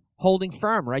are holding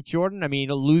firm, right, Jordan? I mean,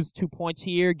 lose 2 points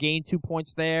here, gain 2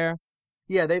 points there.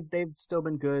 Yeah, they've still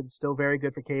been good, still very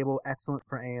good for cable, excellent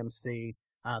for AMC.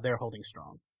 They're holding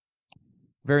strong.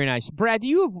 Very nice. Brad, do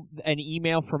you have an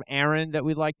email from Aaron that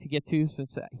we'd like to get to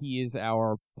since he is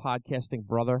our podcasting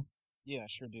brother? Yeah, I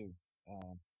sure do.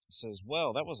 It says,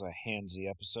 well, that was a handsy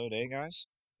episode, guys?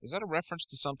 Is that a reference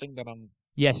to something that I'm...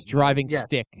 Yes, driving Yes.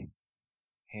 stick.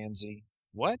 Handsy.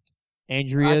 What?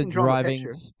 Andrea can draw the driving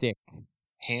picture. stick.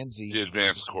 Handsy. The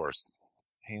advanced course.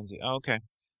 Handsy. Oh, okay.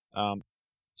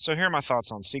 So here are my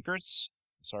thoughts on Secrets.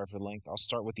 Sorry for the length. I'll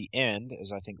start with the end,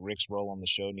 as I think Rick's role on the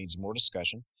show needs more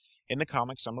discussion. In the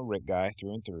comics, I'm a Rick guy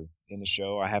through and through. In the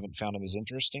show, I haven't found him as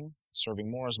interesting,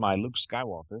 serving more as my Luke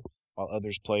Skywalker, while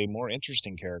others play more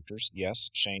interesting characters. Yes,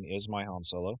 Shane is my Han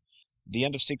Solo. The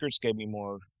end of Secrets gave me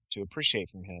more to appreciate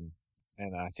from him,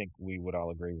 and I think we would all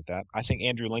agree with that. I think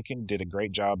Andrew Lincoln did a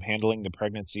great job handling the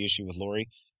pregnancy issue with Laurie,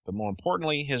 but more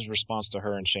importantly, his response to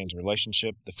her and Shane's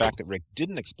relationship, the fact that Rick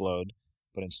didn't explode,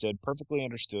 but instead perfectly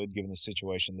understood given the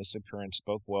situation. This occurrence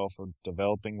spoke well for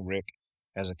developing Rick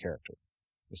as a character.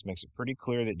 This makes it pretty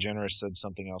clear that Generous said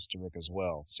something else to Rick as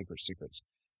well. Secrets.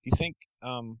 Do you think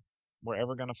we're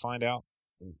ever going to find out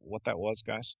what that was,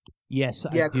 guys? Yes,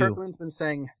 Yeah, I do. Kirkland's been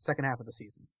saying second half of the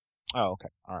season. Oh, okay.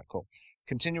 All right, cool.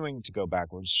 Continuing to go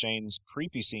backwards, Shane's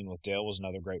creepy scene with Dale was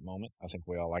another great moment. I think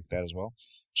we all like that as well.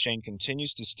 Shane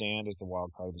continues to stand as the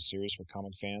wild card of the series for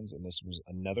comic fans, and this was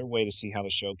another way to see how the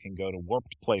show can go to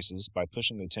warped places by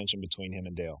pushing the tension between him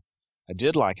and Dale. I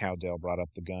did like how Dale brought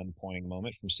up the gun-pointing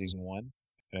moment from Season 1.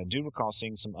 and I do recall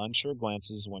seeing some unsure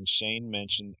glances when Shane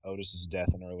mentioned Otis's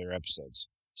death in earlier episodes.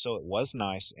 So it was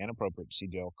nice and appropriate to see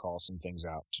Dale call some things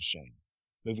out to Shane.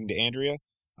 Moving to Andrea,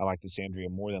 I like this Andrea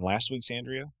more than last week's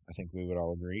Andrea. I think we would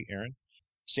all agree, Aaron.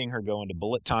 Seeing her go into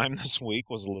bullet time this week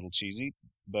was a little cheesy,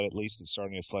 but at least it's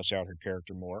starting to flesh out her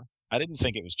character more. I didn't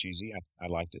think it was cheesy. I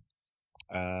liked it.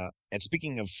 And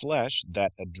speaking of flesh,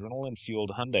 that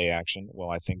adrenaline-fueled Hyundai action, well,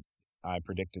 I think I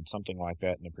predicted something like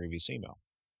that in a previous email.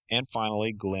 And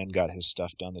finally, Glenn got his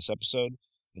stuff done this episode.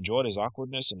 Enjoyed his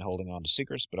awkwardness in holding on to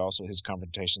secrets, but also his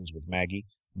confrontations with Maggie.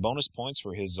 Bonus points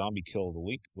for his zombie kill of the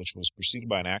week, which was preceded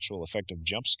by an actual effective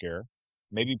jump scare.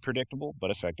 Maybe predictable, but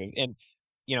effective. And,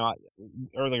 you know,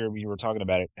 earlier you were talking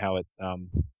about it, how it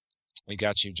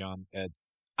got you, John.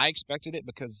 I expected it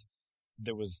because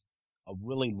there was a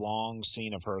really long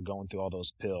scene of her going through all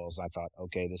those pills. I thought,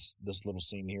 okay, this little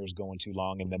scene here is going too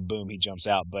long, and then boom, he jumps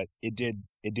out. But it did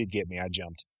get me. I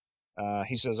jumped.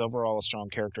 He says, overall, a strong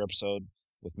character episode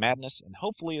with madness, and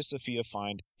hopefully a Sophia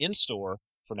find in store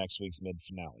for next week's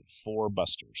mid-finale. 4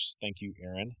 busters. Thank you,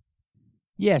 Aaron.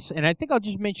 Yes, and I think I'll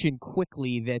just mention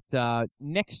quickly that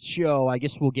next show, I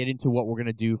guess we'll get into what we're going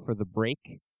to do for the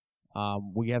break.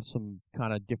 We have some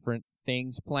kind of different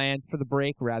things planned for the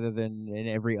break rather than in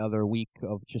every other week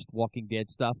of just Walking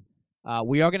Dead stuff.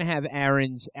 We are going to have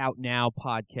Aaron's Out Now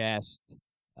podcast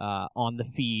on the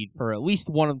feed for at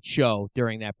least one show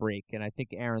during that break, and I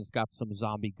think Aaron's got some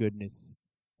zombie goodness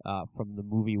from the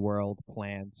movie world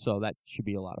planned, so that should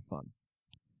be a lot of fun.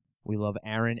 We love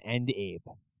Aaron and Abe.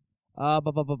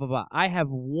 I have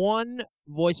one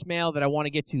voicemail that I want to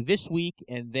get to this week,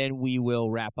 and then we will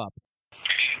wrap up.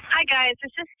 Hi, guys.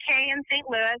 This is Kay in St.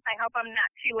 Louis. I hope I'm not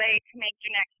too late to make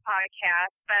your next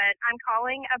podcast, but I'm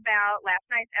calling about last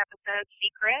night's episode,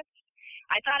 Secrets.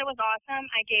 I thought it was awesome.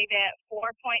 I gave it 4.5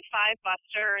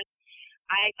 busters.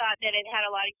 I thought that it had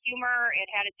a lot of humor. It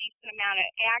had a decent amount of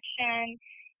action.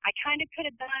 I kind of could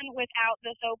have done without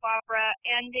the soap opera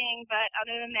ending, but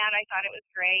other than that, I thought it was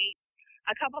great.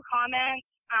 A couple comments.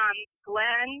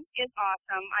 Glenn is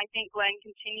awesome. I think Glenn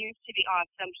continues to be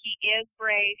awesome. He is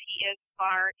brave. He is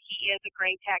smart. He is a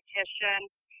great tactician.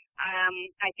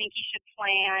 I think he should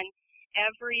plan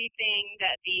everything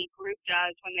that the group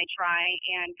does when they try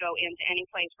and go into any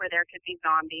place where there could be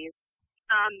zombies.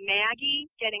 Maggie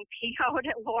getting PO'd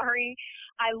at Lori,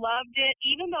 I loved it.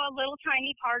 Even though a little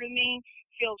tiny part of me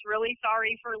feels really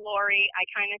sorry for Lori, I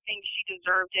kind of think she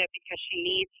deserved it because she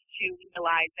needs to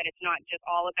realize that it's not just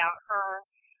all about her,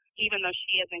 even though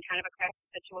she is in kind of a crisis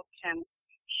situation.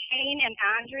 Shane and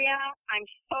Andrea, I'm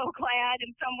so glad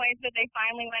in some ways that they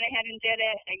finally went ahead and did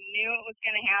it. I knew it was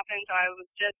going to happen, so I was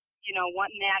just,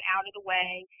 wanting that out of the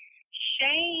way.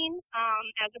 Shane,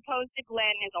 as opposed to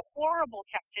Glenn, is a horrible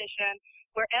tactician.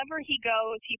 Wherever he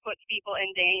goes, he puts people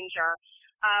in danger.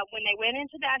 When they went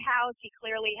into that house, he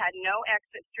clearly had no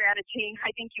exit strategy.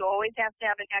 I think you always have to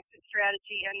have an exit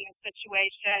strategy in this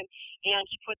situation, and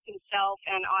he puts himself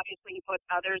and obviously he puts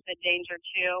others in danger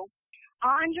too.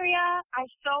 Andrea, I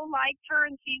so liked her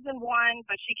in season 1,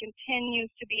 but she continues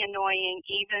to be annoying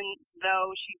even though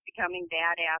she's becoming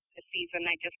badass this season.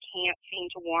 I just can't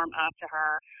seem to warm up to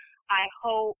her. I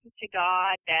hope to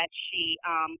God that she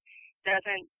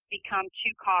doesn't become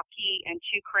too cocky and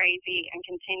too crazy and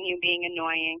continue being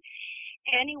annoying.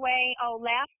 Anyway,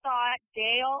 last thought,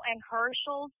 Dale and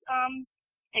Herschel's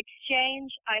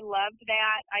exchange, I loved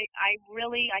that. I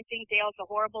think Dale's a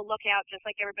horrible lookout, just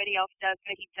like everybody else does,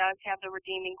 but he does have the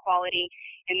redeeming quality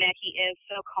in that he is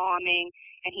so calming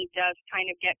and he does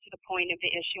kind of get to the point of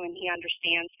the issue and he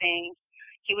understands things.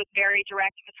 He was very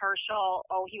direct with Herschel.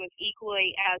 He was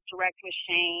equally as direct with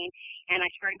Shane. And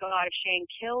I swear to God, if Shane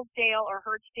kills Dale or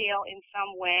hurts Dale in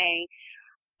some way,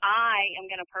 I am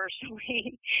going to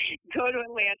personally go to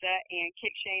Atlanta and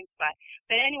kick Shane's butt.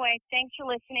 But anyway, thanks for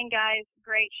listening, guys.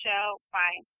 Great show.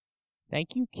 Bye.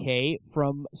 Thank you, Kay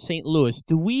from St. Louis.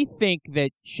 Do we think that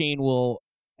Shane will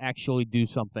actually do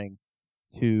something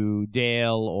to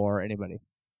Dale or anybody?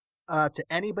 To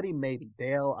anybody, maybe.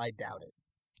 Dale, I doubt it.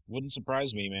 Wouldn't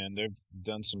surprise me, man. They've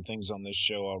done some things on this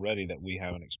show already that we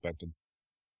haven't expected.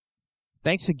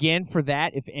 Thanks again for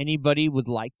that. If anybody would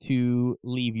like to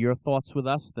leave your thoughts with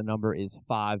us, the number is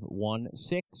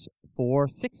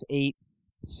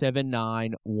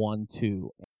 516-468-7912.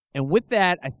 And with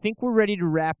that, I think we're ready to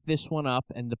wrap this one up.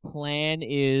 And the plan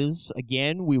is,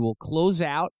 again, we will close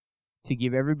out to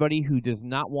give everybody who does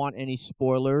not want any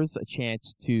spoilers a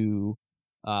chance to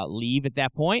leave at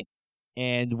that point.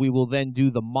 And we will then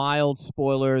do the mild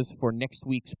spoilers for next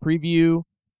week's preview.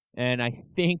 And I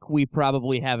think we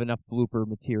probably have enough blooper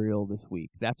material this week.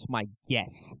 That's my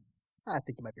guess. I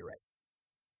think you might be right.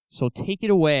 So take it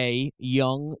away,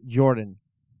 young Jordan.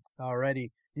 Alrighty.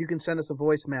 You can send us a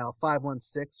voicemail,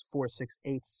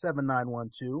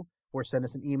 516-468-7912, or send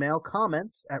us an email,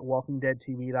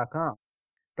 comments@walkingdeadtv.com.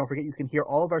 Don't forget you can hear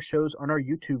all of our shows on our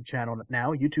YouTube channel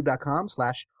now,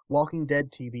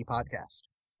 youtube.com/walkingdeadtvpodcast.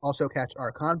 Also catch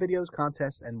our con videos,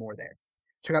 contests, and more there.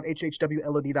 Check out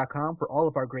hhwlod.com for all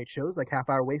of our great shows like Half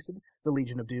Hour Wasted, The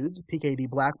Legion of Dudes, PKD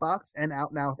Black Box, and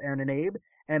Out Now with Aaron and Abe,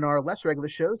 and our less regular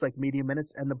shows like Media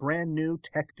Minutes and the brand new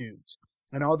Tech Dudes.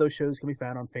 And all those shows can be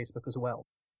found on Facebook as well.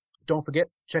 Don't forget,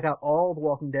 check out all the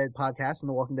Walking Dead podcasts on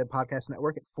the Walking Dead Podcast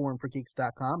Network at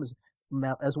forumforgeeks.com, as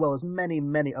well as many,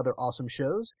 many other awesome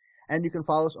shows. And you can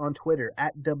follow us on Twitter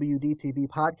at WDTV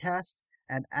Podcast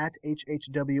and at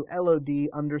HHWLOD_network.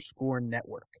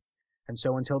 And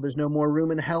so until there's no more room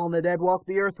in hell and the dead walk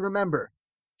the earth, remember,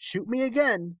 shoot me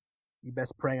again, you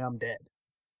best pray I'm dead.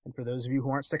 And for those of you who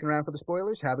aren't sticking around for the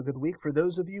spoilers, have a good week. For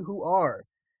those of you who are,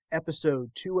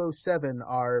 episode 207,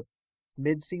 our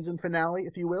mid-season finale,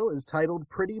 if you will, is titled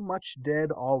Pretty Much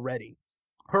Dead Already.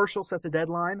 Herschel sets a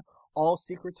deadline, all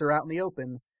secrets are out in the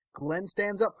open, Glenn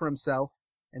stands up for himself,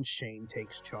 and Shane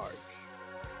takes charge.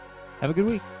 Have a good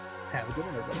week. Have a good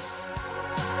one, everybody.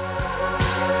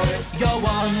 You're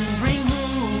wondering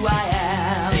who I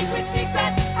am. Secret,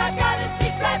 secret, I've got a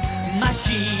secret.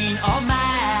 Machine or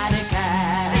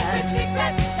mannequin. Secret,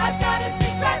 secret, I've got a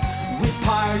secret. With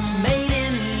parts made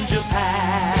in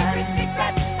Japan. Secret,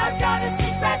 secret, I've got a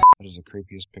secret. That is the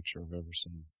creepiest picture I've ever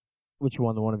seen. Which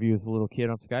one? The one of you as a little kid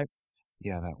on Skype?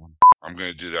 Yeah, that one. I'm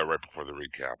going to do that right before the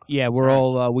recap. Yeah, we're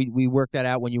all, we worked that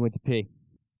out when you went to pee.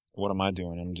 What am I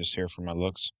doing? I'm just here for my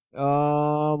looks.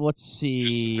 Let's see.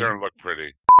 Just sit there and look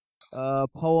pretty.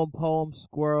 Poem,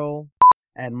 squirrel.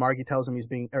 And Margie tells him he's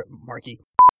being, Margie.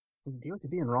 Deal with you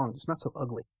being wrong, just not so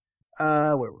ugly.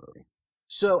 Where were we?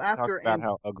 So after Talk about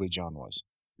how ugly John was.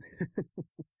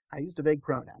 I used a vague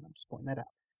pronoun, I'm just pointing that out.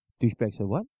 Douchebag said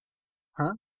what?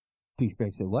 Huh?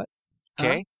 Douchebag said what?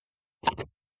 Okay.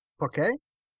 ¿Por qué?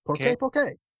 ¿Por qué? ¿Por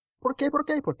qué? ¿Por qué? ¿Por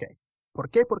qué? ¿Por qué? ¿Por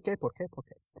qué? ¿Por qué? ¿Por qué? ¿Por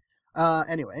qué?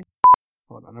 Anyway.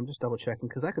 Hold on, I'm just double checking,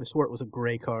 because I could have swore it was a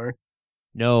gray car.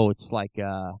 No, it's like,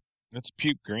 It's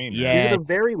puke green. Yeah, Right? Is it a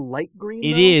very light green,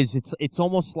 It though? is. It's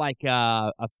almost like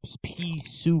a pea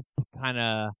soup kind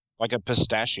of. Like a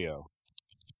pistachio.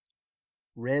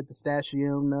 Red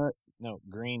pistachio nut, No,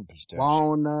 green pistachio.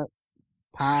 walnut,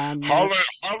 pine nut.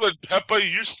 Harlan Peppa,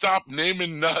 you stop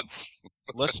naming nuts.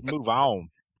 Let's move on.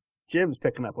 Jim's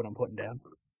picking up what I'm putting down.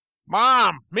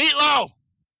 Mom, meatloaf!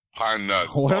 Pine nut.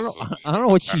 I don't know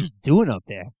what she's doing up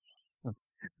there.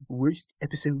 Worst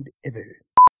episode ever.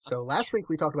 So last week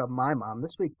we talked about my mom.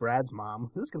 This week, Brad's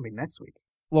mom. Who's going to be next week?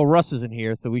 Well, Russ isn't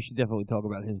here, so we should definitely talk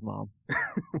about his mom.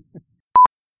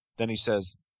 Then he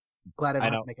says, Glad I don't I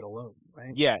have know. to make it alone,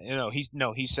 right? yeah,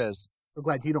 he says, We're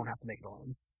glad you don't have to make it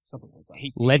alone. Something like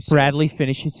that. Let says- Bradley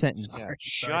finish his sentence. Yeah, Sorry,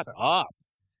 shut sorry. up.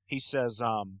 He says,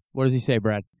 What does he say,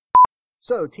 Brad?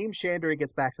 So Team Shander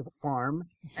gets back to the farm.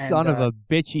 Son of a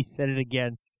bitch, he said it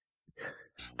again.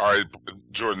 All right,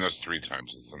 Jordan, that's 3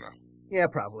 times. That's enough. Yeah,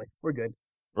 probably. We're good.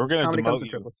 we're going How to many comes demote in you.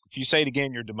 triplets? If you say it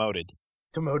again, you're demoted.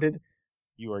 Demoted.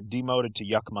 You are demoted to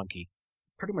Yuck Monkey.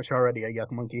 Pretty much already a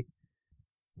yuck monkey.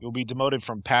 You'll be demoted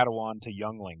from Padawan to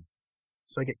Youngling.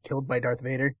 So I get killed by Darth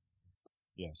Vader.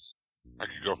 Yes. I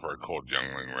could go for a cold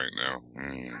youngling right now.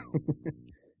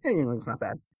 Yeah, youngling's not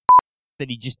bad. That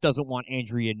he just doesn't want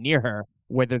Andrea near her,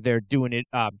 whether they're doing it,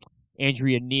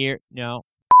 Andrea near, no.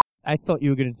 I thought you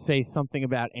were going to say something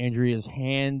about Andrea's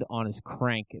hand on his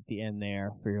crank at the end there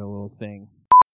for your little thing.